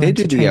open. Then we They went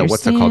do to the Trader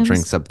what's it called Sam's.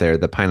 drinks up there?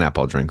 The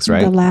pineapple drinks, The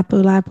right?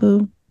 Lapu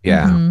Lapu.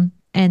 Yeah. Mhm.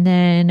 And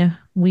then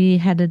we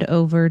headed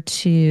over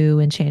to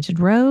Enchanted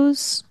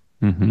Rose.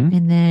 Mm-hmm.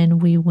 And then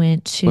we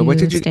went to Wait, what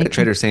did you get Steak- at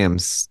Trader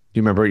Sam's? Do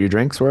you remember what your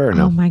drinks were or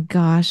no? Oh my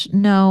gosh.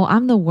 No,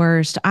 I'm the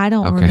worst. I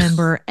don't Okay.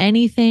 remember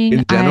anything.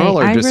 In general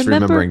or I just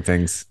remember, remembering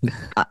things?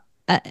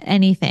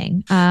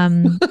 anything.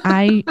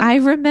 I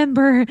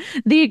remember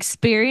the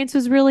experience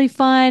was really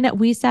fun.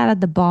 We sat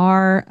at the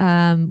bar,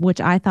 which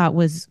I thought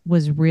was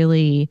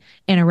really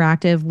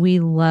interactive. We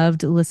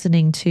loved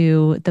listening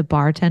to the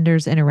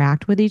bartenders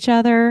interact with each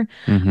other.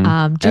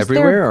 Mm-hmm. Just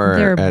Everywhere or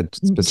their at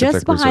specific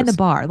just behind resorts? the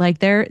bar, like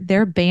their Maybe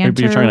you're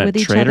banter trying with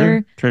to each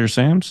other. Trader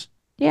Sam's?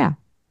 Yeah.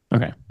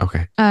 Okay.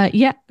 Okay.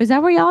 Yeah. Is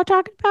that what y'all are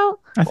talking about?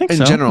 I think In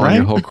so, general, on right?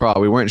 your whole crawl,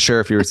 we weren't sure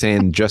if you were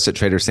saying just at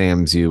Trader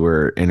Sam's you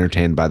were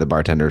entertained by the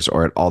bartenders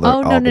or at all the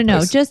Oh, no.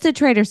 places. Just at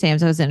Trader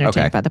Sam's, I was entertained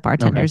Okay. by the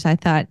bartenders. I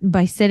thought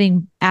by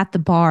sitting at the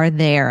bar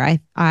there,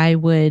 I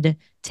would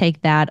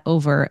take that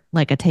over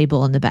like a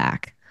table in the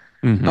back.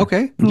 Mhm.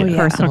 Okay. Oh, yeah.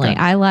 Personally, Okay.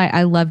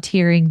 I loved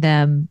hearing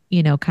them,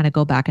 kind of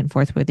go back and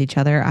forth with each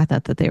other. I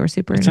thought that they were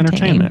super It's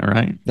entertaining. entertainment,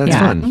 right? That's Yeah.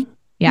 fun.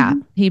 Yeah.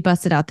 He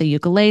busted out the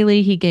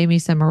ukulele. He gave me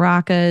some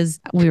maracas.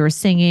 We were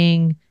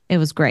singing. It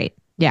was great.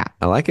 Yeah.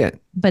 I like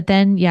it. But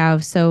then,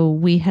 so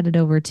we headed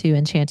over to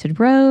Enchanted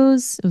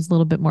Rose. It was a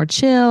little bit more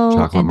chill.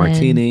 Chocolate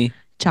martini.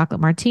 Chocolate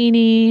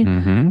martini.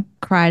 Mm-hmm.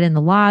 Cried in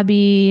the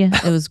lobby.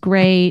 It was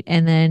great.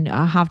 And then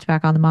I hopped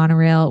back on the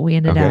monorail. We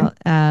ended out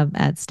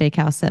at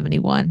Steakhouse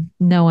 71.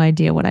 No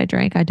idea what I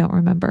drank. I don't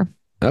remember.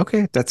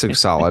 Okay. That's a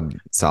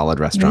solid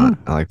restaurant.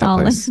 I like that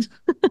place.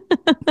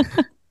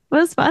 It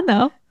was fun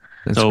though.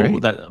 That's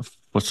great.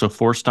 So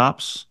 4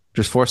 stops?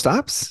 Just 4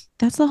 stops?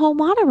 That's the whole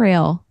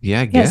monorail.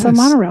 Yeah, I Yeah, guess. it's a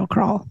monorail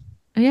crawl.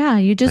 Yeah,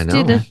 you just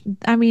do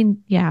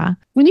yeah.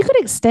 When you could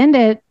extend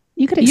it,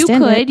 you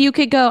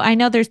could go. I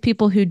know there's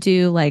people who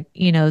do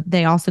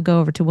they also go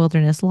over to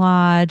Wilderness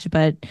Lodge,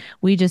 but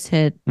we just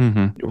hit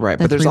Right.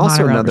 But there's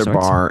also another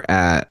bar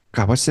at,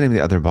 God, what's the name of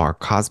the other bar?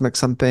 Cosmic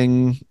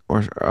something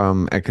or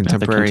at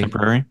Contemporary?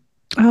 Contemporary?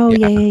 Oh,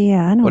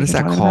 yeah. I know what is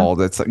that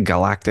called? It's like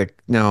Galactic.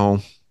 No.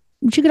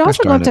 But you could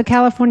also go up to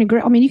California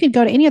Grill. I mean, you could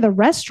go to any of the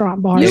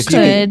restaurant bars. You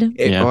could.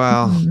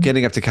 Well,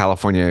 getting up to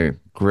California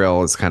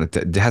Grill is kind of,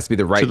 it has to be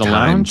the right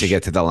time to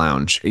get to the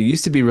lounge. It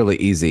used to be really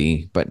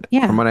easy, but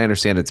from what I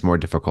understand, it's more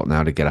difficult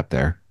now to get up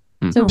there.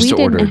 So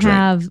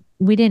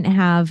we didn't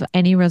have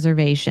any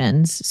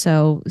reservations.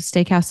 So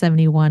Steakhouse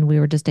 71, we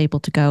were just able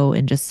to go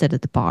and just sit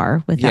at the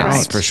bar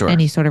without for sure.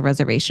 any sort of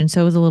reservation.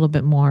 So it was a little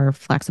bit more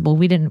flexible.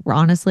 We didn't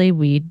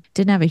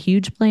have a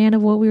huge plan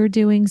of what we were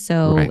doing.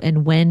 So,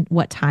 and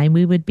what time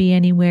we would be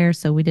anywhere.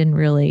 So we didn't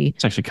really,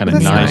 it's actually kind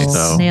of nice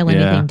though. Nail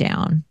anything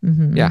down.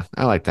 Mm-hmm. Yeah.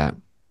 I like that.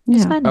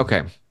 It's fun.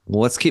 Okay.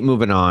 Well, let's keep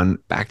moving on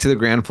back to the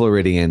Grand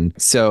Floridian.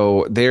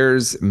 So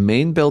there's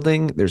main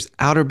building, there's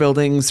outer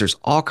buildings, there's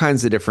all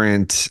kinds of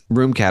different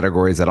room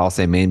categories that all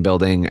say main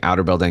building,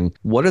 outer building.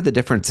 What are the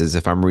differences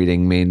if I'm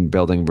reading main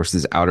building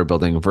versus outer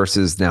building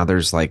versus now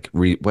there's like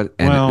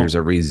there's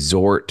a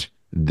resort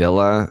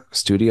villa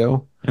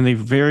studio? And they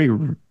very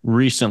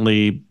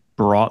recently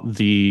brought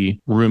the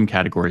room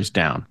categories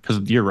down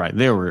because you're right.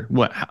 There were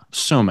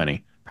so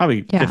many.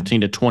 Probably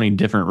 15 to 20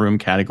 different room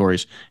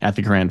categories at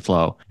the Grand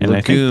Flow. And I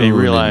think they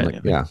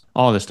realized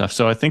all this stuff.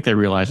 So I think they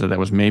realized that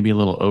was maybe a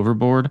little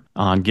overboard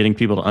on getting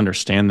people to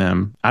understand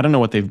them. I don't know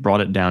what they've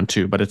brought it down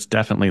to, but it's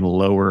definitely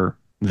lower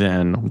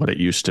than what it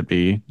used to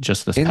be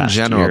just this past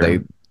year. In general,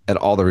 at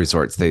all the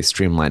resorts, they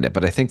streamlined it,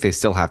 but I think they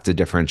still have to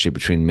differentiate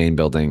between main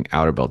building,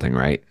 outer building,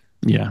 right?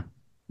 Yeah.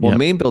 Well,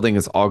 main building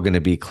is all going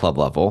to be club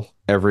level.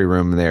 Every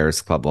room there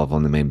is club level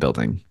in the main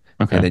building.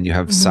 Okay. And then you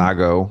have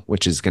Sago,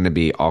 which is going to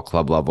be all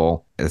club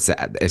level.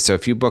 So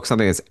if you book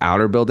something that's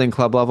outer building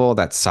club level,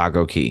 that's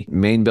Sago Key.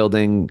 Main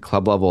building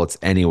club level, it's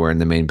anywhere in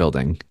the main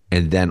building.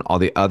 And then all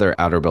the other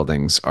outer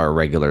buildings are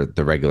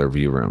the regular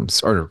view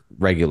rooms or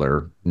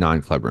regular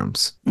non-club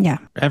rooms. Yeah.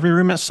 Every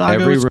room at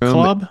Sago is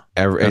club?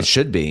 It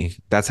should be.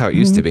 That's how it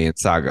used to be in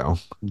Sago.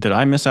 Did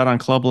I miss out on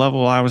club level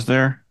while I was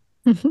there?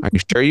 Are you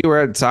sure you were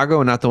at Sago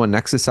and not the one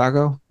next to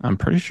Sago? I'm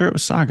pretty sure it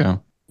was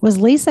Sago. Was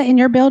Lisa in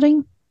your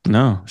building?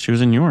 No, she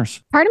was in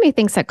yours. Part of me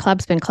thinks that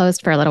club's been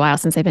closed for a little while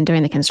since they've been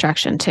doing the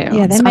construction too.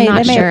 Yeah, I'm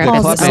not sure the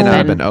club may not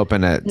have been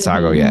open at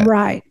Sago yet.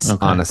 Right. Okay.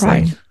 Honestly.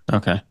 Right.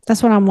 Okay.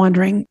 That's what I'm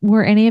wondering.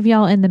 Were any of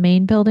y'all in the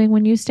main building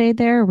when you stayed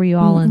there? Or were you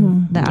all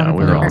in the outer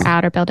building? Or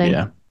outer building?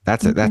 Yeah.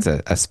 That's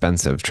a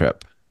expensive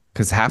trip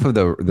because half of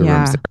the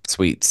rooms are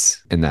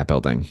suites in that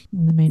building.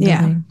 In the main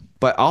building.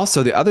 But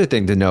also the other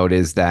thing to note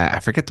is that I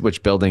forget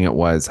which building it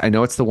was. I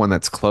know it's the one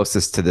that's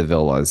closest to the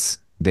villas.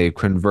 They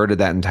converted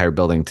that entire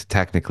building to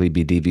technically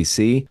be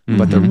DVC,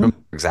 but the rooms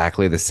are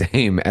exactly the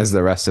same as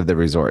the rest of the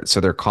resort.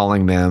 So they're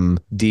calling them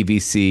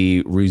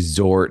DVC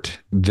Resort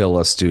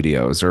Villa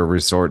Studios or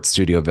Resort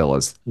Studio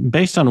Villas.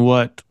 Based on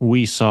what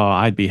we saw,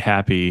 I'd be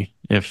happy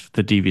if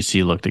the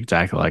DVC looked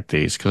exactly like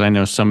these because I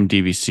know some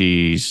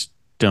DVCs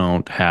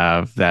don't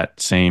have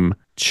that same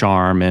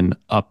charm and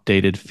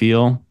updated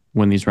feel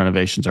when these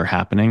renovations are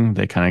happening.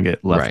 They kind of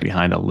get left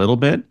behind a little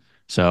bit.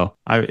 So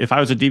if I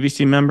was a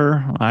DVC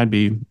member, I'd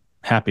be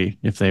happy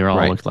if they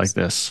all looked like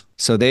this.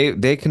 So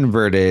they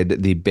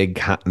converted the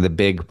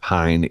big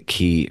Pine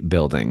Key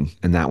building,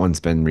 and that one's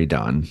been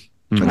redone.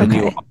 But then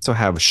you also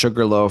have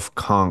Sugarloaf,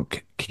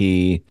 Conch,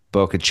 Key,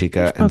 Boca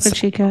Chica, and Boca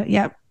Chica.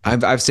 Yep.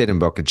 I've stayed in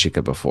Boca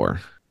Chica before,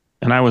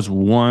 and I was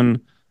one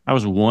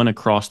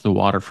across the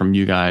water from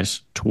you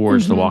guys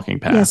towards the walking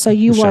path. Yeah, so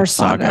you were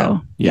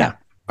Sago. Yeah.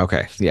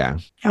 Okay. Yeah.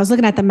 I was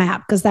looking at the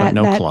map because that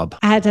club.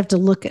 I had to have to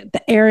look at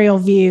the aerial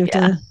view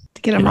to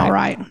get them all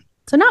right.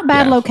 So not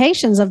bad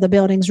locations of the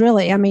buildings,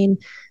 really. I mean,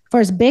 for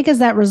as big as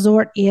that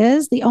resort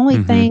is, the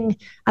only thing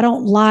I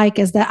don't like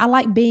is that I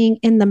like being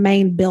in the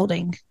main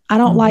building. I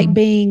don't like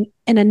being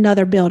in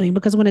another building,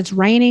 because when it's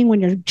raining, when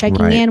you're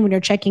checking in, when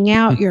you're checking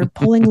out, you're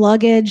pulling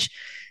luggage,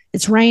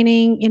 it's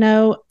raining,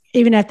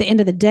 even at the end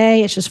of the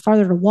day, it's just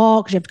farther to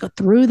walk because you have to go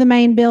through the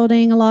main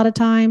building a lot of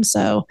times.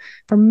 So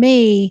for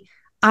me,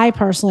 I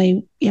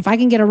personally, if I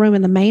can get a room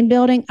in the main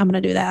building, I'm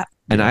going to do that.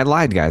 And I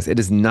lied, guys. It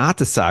is not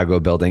the Sago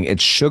building.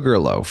 It's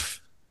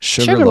Sugarloaf.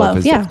 Sugarloaf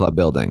is the club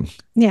building.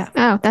 Yeah.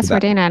 Oh, that's where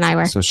Dana and I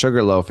were. So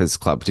Sugarloaf is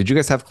club. Did you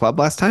guys have club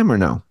last time or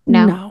no?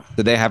 No.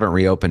 So they haven't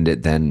reopened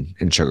it then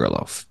in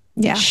Sugarloaf.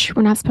 Yeah. Shh,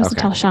 we're not supposed to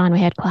tell Sean we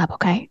had club,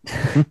 okay?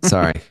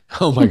 Sorry.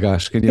 Oh my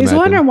gosh. Can you He's imagine?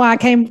 wondering why I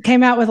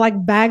came out with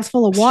like bags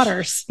full of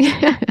waters. You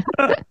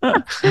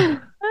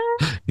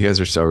guys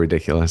are so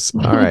ridiculous.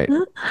 All right.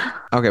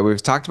 Okay,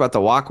 we've talked about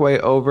the walkway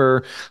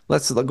over.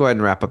 Let's go ahead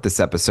and wrap up this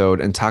episode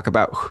and talk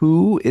about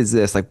who is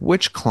this? Like,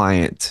 which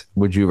client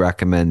would you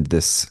recommend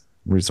this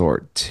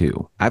resort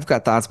to? I've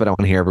got thoughts, but I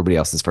want to hear everybody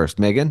else's first.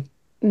 Megan?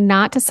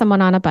 Not to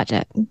someone on a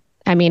budget.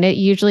 I mean, it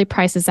usually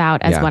prices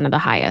out as one of the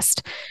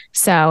highest.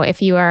 So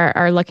if you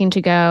are looking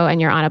to go and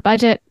you're on a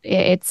budget,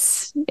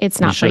 it's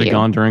not for you. Should have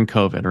gone during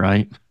COVID,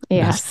 right?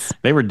 Yes.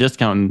 They were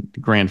discounting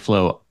Grand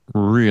Flow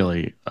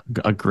really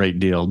a great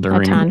deal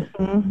during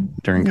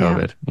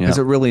COVID. Because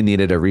it really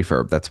needed a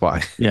refurb. That's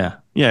why. Yeah.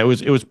 It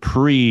was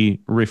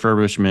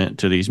pre-refurbishment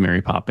to these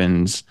Mary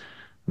Poppins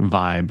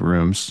vibe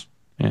rooms,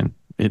 and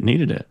it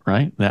needed it,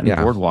 right? That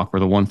and Boardwalk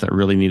were the ones that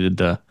really needed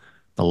the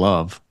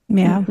love.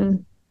 Yeah. Mm-hmm.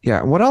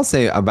 Yeah. What I'll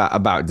say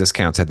about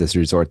discounts at this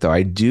resort, though,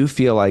 I do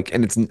feel like,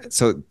 and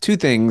two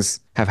things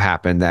have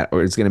happened that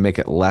is going to make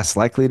it less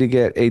likely to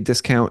get a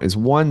discount. Is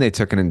one, they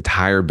took an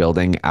entire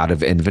building out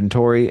of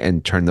inventory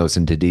and turned those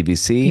into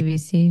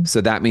DVC. So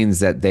that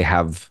means that they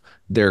have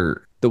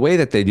the way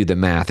that they do the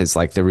math is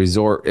like the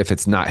resort, if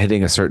it's not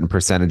hitting a certain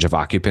percentage of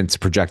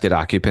projected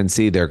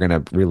occupancy, they're going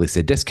to release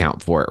a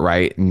discount for it,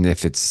 right? And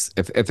if it's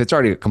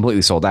already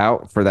completely sold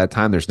out for that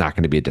time, there's not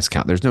going to be a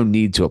discount. There's no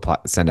need to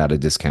send out a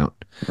discount.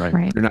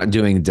 Right. They're not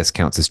doing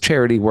discounts as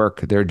charity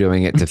work. They're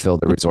doing it to fill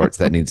the resorts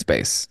that need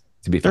space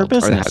to be filled,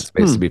 or that have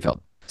space to be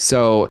filled.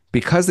 So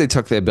because they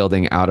took the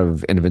building out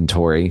of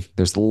inventory,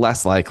 there's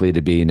less likely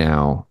to be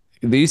now.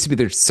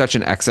 There's such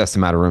an excess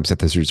amount of rooms at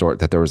this resort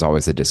that there was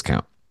always a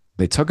discount.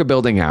 They took a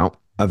building out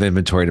of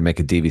inventory to make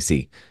a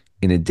DVC.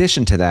 In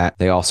addition to that,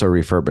 they also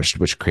refurbished,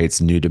 which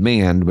creates new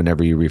demand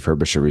whenever you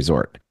refurbish a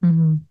resort.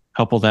 Mm-hmm.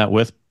 Couple that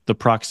with the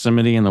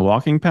proximity and the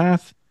walking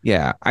path.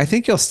 Yeah, I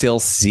think you'll still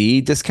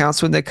see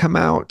discounts when they come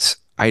out.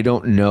 I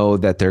don't know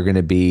that they're going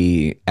to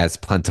be as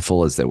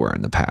plentiful as they were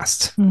in the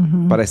past.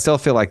 Mm-hmm. But I still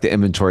feel like the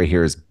inventory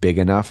here is big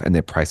enough and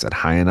they price it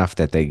high enough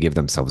that they give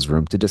themselves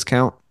room to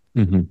discount.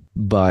 Mm-hmm.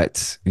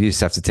 But you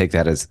just have to take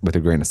that as with a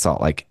grain of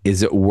salt. Like,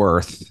 is it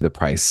worth the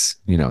price,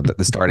 the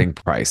starting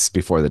price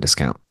before the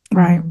discount?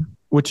 Right.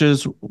 Which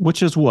is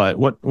what's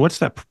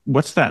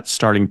that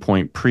starting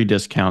point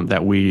pre-discount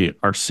that we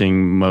are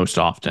seeing most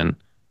often?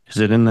 Is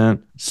it in the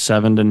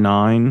 7 to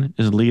 9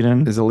 is a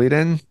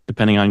lead-in,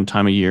 depending on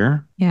time of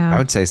year? Yeah. I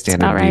would say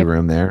standard view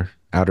room there,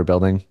 outer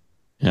building.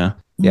 Yeah.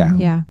 Yeah.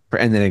 Yeah.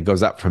 And then it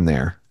goes up from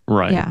there.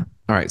 Right. Yeah.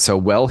 All right. So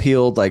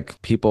well-heeled, like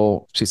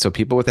people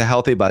with a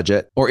healthy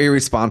budget, or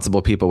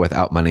irresponsible people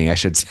without money, I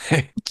should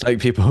say. Like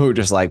people who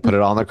just like put it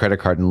all on the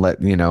credit card and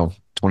let,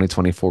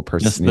 2024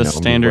 person. The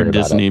standard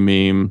Disney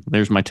meme.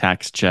 There's my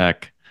tax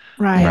check.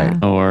 Right.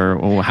 Yeah.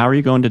 Or how are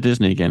you going to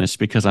Disney again? It's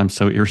because I'm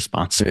so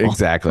irresponsible.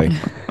 Exactly.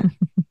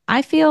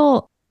 I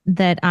feel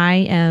that I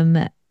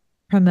am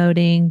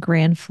promoting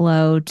Grand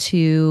Flow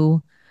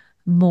to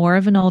more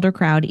of an older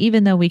crowd,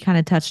 even though we kind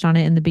of touched on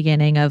it in the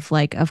beginning of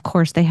like, of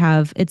course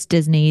it's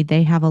Disney.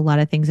 They have a lot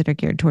of things that are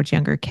geared towards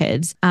younger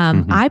kids.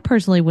 I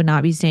personally would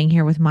not be staying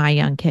here with my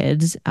young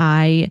kids.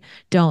 I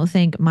don't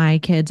think my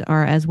kids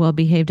are as well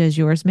behaved as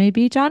yours may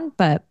be, John,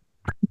 but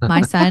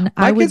my son,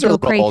 my I would kids are go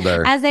a little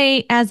older.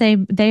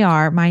 They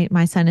are.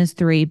 My son is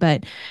 3,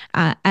 but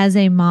as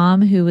a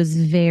mom who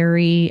is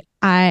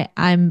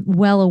I'm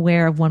well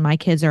aware of when my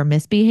kids are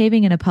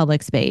misbehaving in a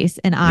public space,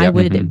 and I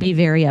would be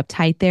very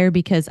uptight there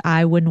because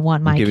I wouldn't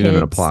want my giving kids. Them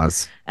an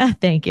applause.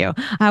 Thank you.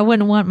 I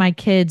wouldn't want my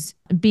kids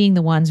being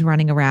the ones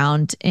running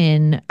around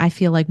in, I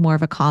feel like, more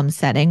of a calm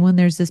setting when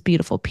there's this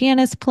beautiful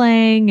pianist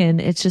playing and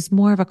it's just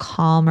more of a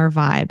calmer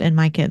vibe, and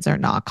my kids are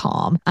not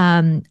calm.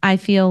 I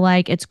feel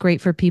like it's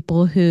great for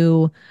people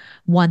who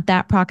want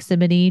that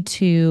proximity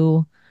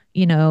to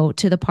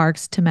the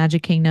parks, to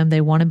Magic Kingdom. They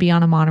want to be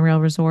on a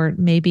monorail resort.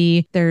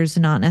 Maybe there's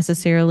not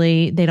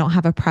necessarily, they don't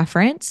have a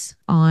preference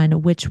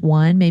on which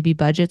one. Maybe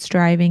budget's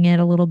driving it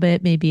a little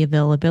bit. Maybe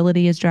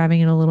availability is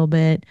driving it a little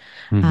bit.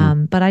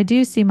 But I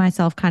do see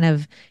myself kind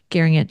of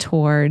gearing it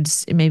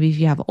towards maybe if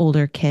you have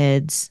older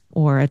kids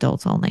or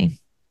adults only.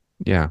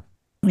 Yeah.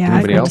 Yeah.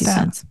 Anybody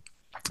else?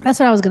 That's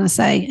what I was going to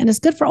say. And it's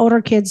good for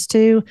older kids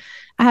too.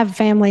 I have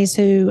families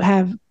who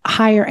have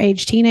higher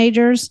age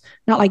teenagers,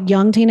 not like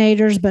young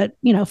teenagers, but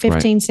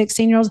 15,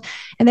 16-year-olds.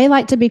 And they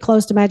like to be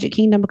close to Magic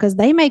Kingdom because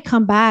they may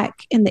come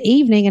back in the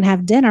evening and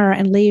have dinner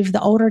and leave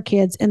the older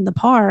kids in the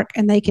park,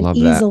 and they can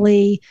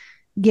easily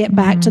get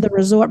back to the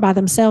resort by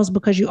themselves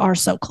because you are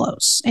so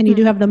close. And you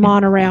do have the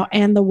monorail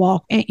and the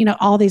walk and,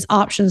 all these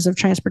options of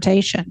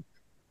transportation.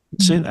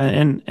 See,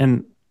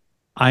 and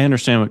I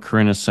understand what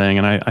Corinne is saying,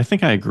 and I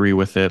think I agree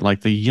with it.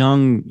 Like the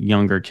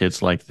younger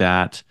kids like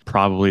that,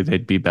 probably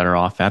they'd be better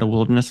off at a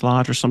wilderness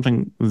lodge or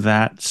something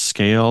that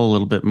scale, a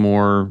little bit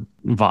more,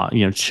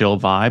 chill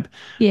vibe.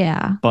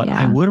 Yeah. But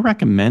I Yeah. would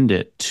recommend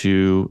it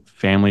to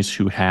families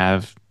who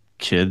have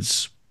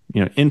kids,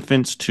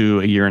 infants to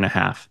a year and a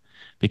half,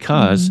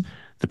 because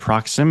the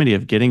proximity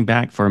of getting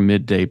back for a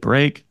midday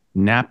break,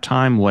 nap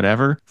time,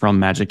 whatever, from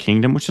Magic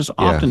Kingdom, which is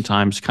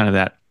oftentimes kind of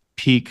that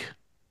peak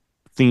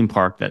theme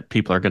park that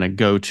people are going to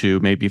go to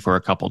maybe for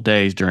a couple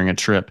days during a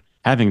trip,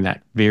 having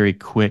that very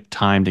quick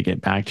time to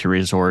get back to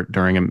resort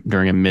during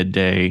a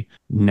midday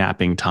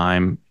napping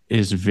time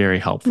is very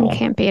helpful.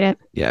 Can't beat it.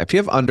 Yeah, if you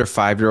have under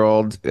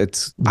 5-year-old,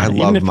 I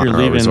love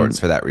monorail resorts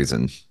for that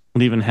reason.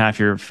 Leaving half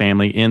your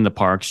family in the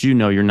parks, you're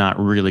not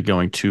really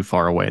going too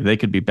far away. They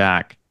could be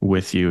back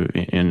with you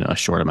in a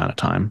short amount of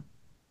time.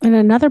 And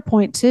another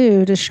point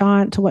too,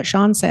 to what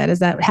Sean said, is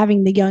that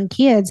having the young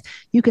kids,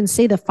 you can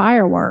see the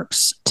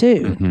fireworks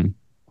too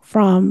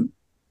from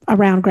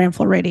around Grand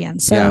Floridian.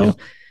 So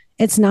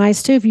it's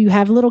nice too if you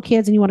have little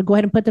kids and you want to go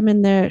ahead and put them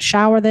in the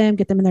shower,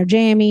 get them in their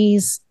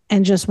jammies,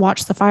 and just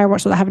watch the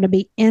fireworks without having to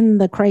be in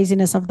the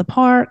craziness of the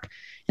park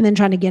and then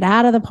trying to get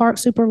out of the park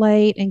super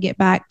late and get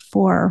back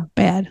for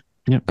bed.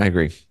 Yep, I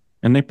agree.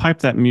 And they pipe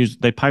the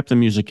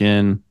music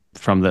in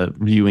from the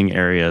viewing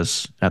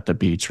areas at the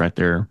beach right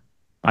there.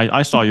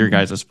 I saw your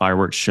guys'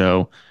 fireworks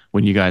show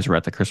when you guys were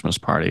at the Christmas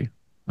party.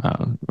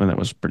 When that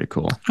was pretty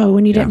cool. Oh,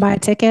 when you didn't buy a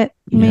ticket?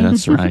 Yeah,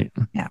 that's right.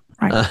 Yeah,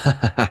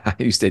 right.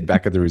 You stayed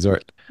back at the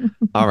resort.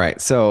 All right.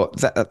 So,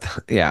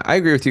 I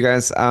agree with you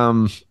guys.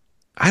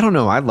 I don't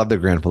know. I love the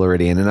Grand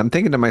Floridian, and I'm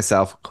thinking to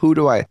myself,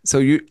 so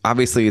you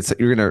obviously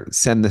you're going to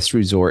send this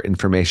resort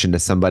information to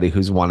somebody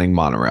who's wanting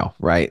monorail,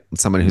 right?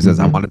 Somebody who says,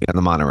 I want to be on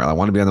the monorail. I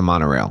want to be on the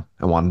monorail.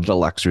 I want a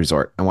deluxe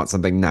resort. I want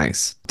something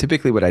nice.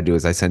 Typically what I do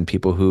is I send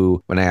people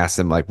who, when I ask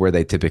them like where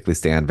they typically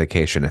stay on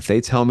vacation, if they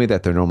tell me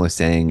that they're normally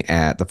staying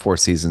at the Four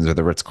Seasons or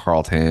the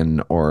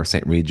Ritz-Carlton or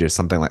St. Regis,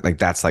 something like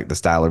that's like the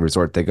style of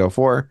resort they go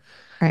for.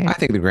 Right. I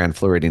think the Grand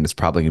Floridian is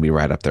probably going to be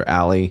right up their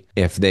alley.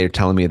 If they're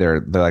telling me they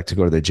like to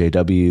go to the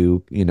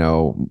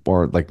JW,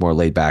 or like more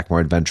laid back, more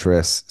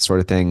adventurous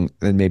sort of thing,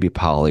 then maybe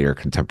Poly or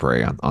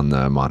Contemporary on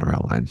the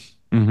monorail line.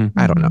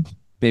 I don't know.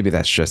 Maybe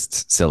that's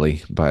just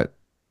silly, but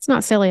it's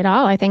not silly at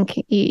all. I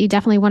think you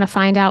definitely want to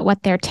find out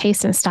what their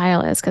taste and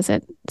style is, because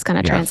it's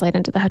going to translate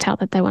into the hotel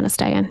that they want to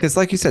stay in. Because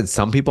like you said,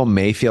 some people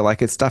may feel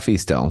like it's stuffy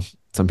still.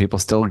 Some people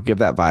still give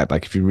that vibe.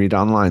 Like if you read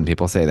online,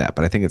 people say that,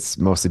 but I think it's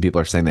mostly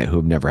people are saying that who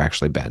have never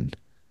actually been.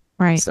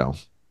 Right. So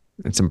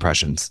it's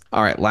impressions.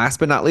 All right. Last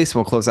but not least,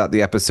 we'll close out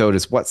the episode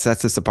is what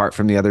sets us apart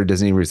from the other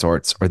Disney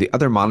resorts or the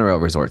other monorail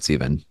resorts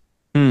even.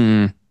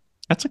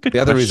 That's a good question. The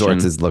other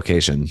resorts is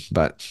location,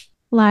 but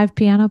live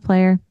piano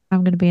player.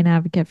 I'm going to be an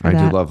advocate for that.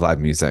 I do love live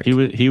music.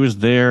 He was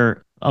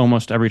there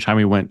almost every time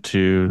we went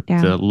to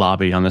the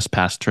lobby on this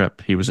past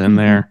trip. He was in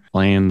there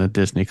playing the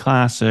Disney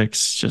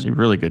classics. Just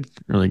really good,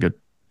 really good.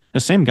 The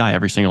same guy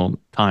every single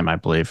time, I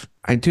believe.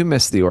 I do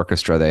miss the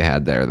orchestra they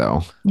had there,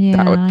 though. Yeah,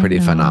 that was pretty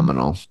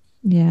phenomenal.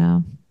 Yeah.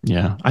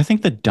 Yeah. I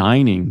think the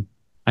dining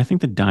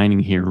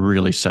here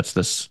really sets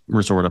this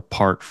resort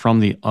apart from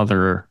the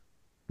other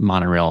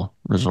monorail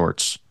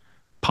resorts.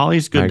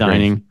 Poly's good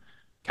dining.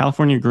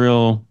 California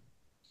Grill,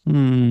 here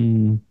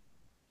and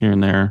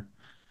there.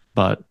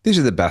 But these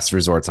are the best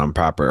resorts on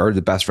property, or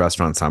the best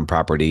restaurants on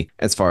property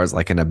as far as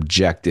like an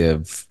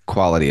objective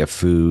quality of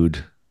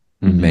food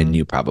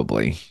menu,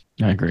 probably.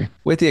 I agree.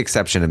 With the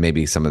exception of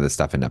maybe some of the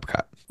stuff in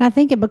Epcot. I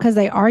think because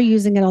they are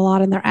using it a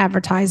lot in their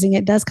advertising,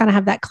 it does kind of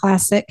have that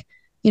classic,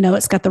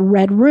 it's got the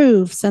red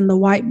roofs and the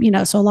white,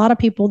 so a lot of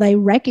people, they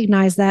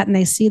recognize that and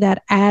they see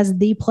that as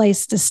the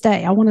place to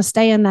stay. I want to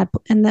stay in that,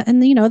 and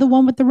the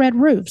one with the red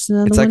roofs and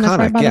then it's the one iconic, that's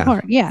right by the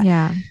park. Yeah.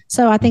 Yeah.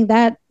 So I think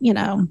that,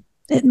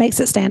 it makes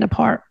it stand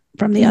apart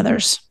from the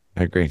others.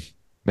 I agree.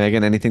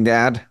 Megan, anything to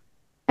add?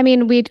 I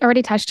mean, we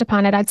already touched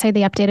upon it. I'd say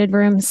the updated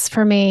rooms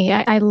for me.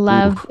 I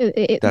love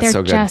it. They're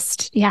so good.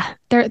 Just,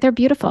 they're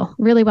beautiful.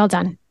 Really well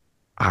done.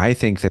 I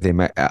think that they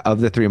might, of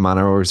the 3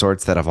 monorail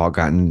resorts that have all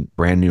gotten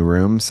brand new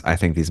rooms, I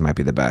think these might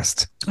be the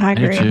best. I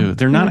agree. too.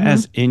 They're not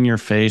as in your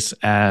face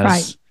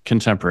as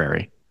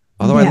Contemporary.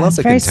 Although I love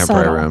the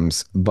Contemporary subtle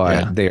rooms,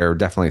 but they are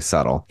definitely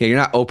subtle. Yeah, you're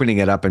not opening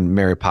it up and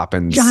Mary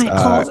Poppins, giant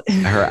claws.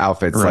 her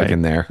outfit's like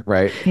in there,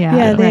 right?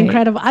 Yeah, the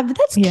incredible.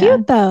 That's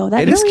cute though.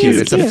 That it is really cute.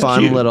 is It's a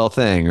fun little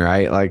thing,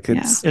 right? Like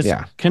it's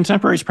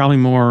Contemporary is probably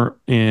more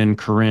in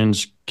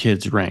Corinne's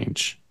kids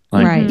range.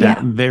 Like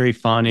that very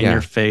fun in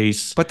your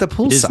face. But the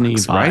pool Disney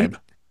sucks, vibe. right?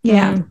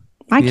 Yeah.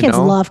 My kids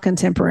love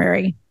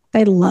Contemporary.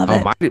 They love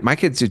it. My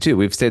kids do too.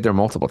 We've stayed there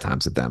multiple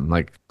times with them.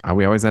 Like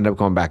we always end up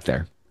going back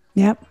there.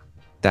 Yep.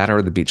 That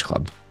or the beach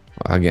club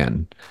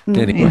again.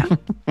 Anyway.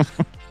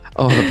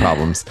 The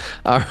problems.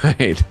 All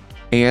right.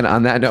 And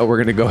on that note, we're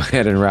going to go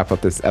ahead and wrap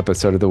up this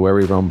episode of the Where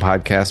We Roam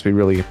podcast. We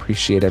really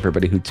appreciate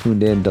everybody who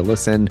tuned in to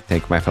listen.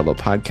 Thank my fellow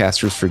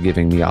podcasters for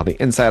giving me all the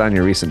insight on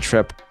your recent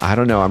trip. I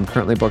don't know. I'm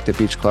currently booked at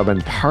Beach Club,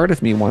 and part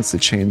of me wants to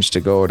change to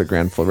go to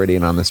Grand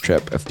Floridian on this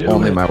trip. If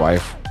only my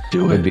wife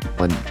Do it.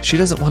 She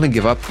doesn't want to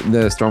give up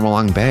the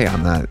Stormalong Bay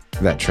on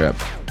that trip,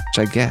 which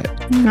I get.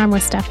 I'm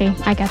with Stuffy.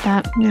 I get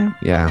that. Yeah.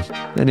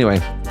 Yeah. Anyway,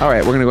 all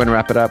right, we're going to go ahead and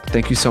wrap it up.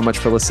 Thank you so much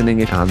for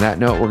listening. On that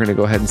note, we're going to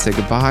go ahead and say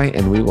goodbye,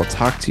 and we will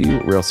talk to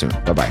you real soon.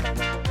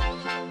 Bye-bye.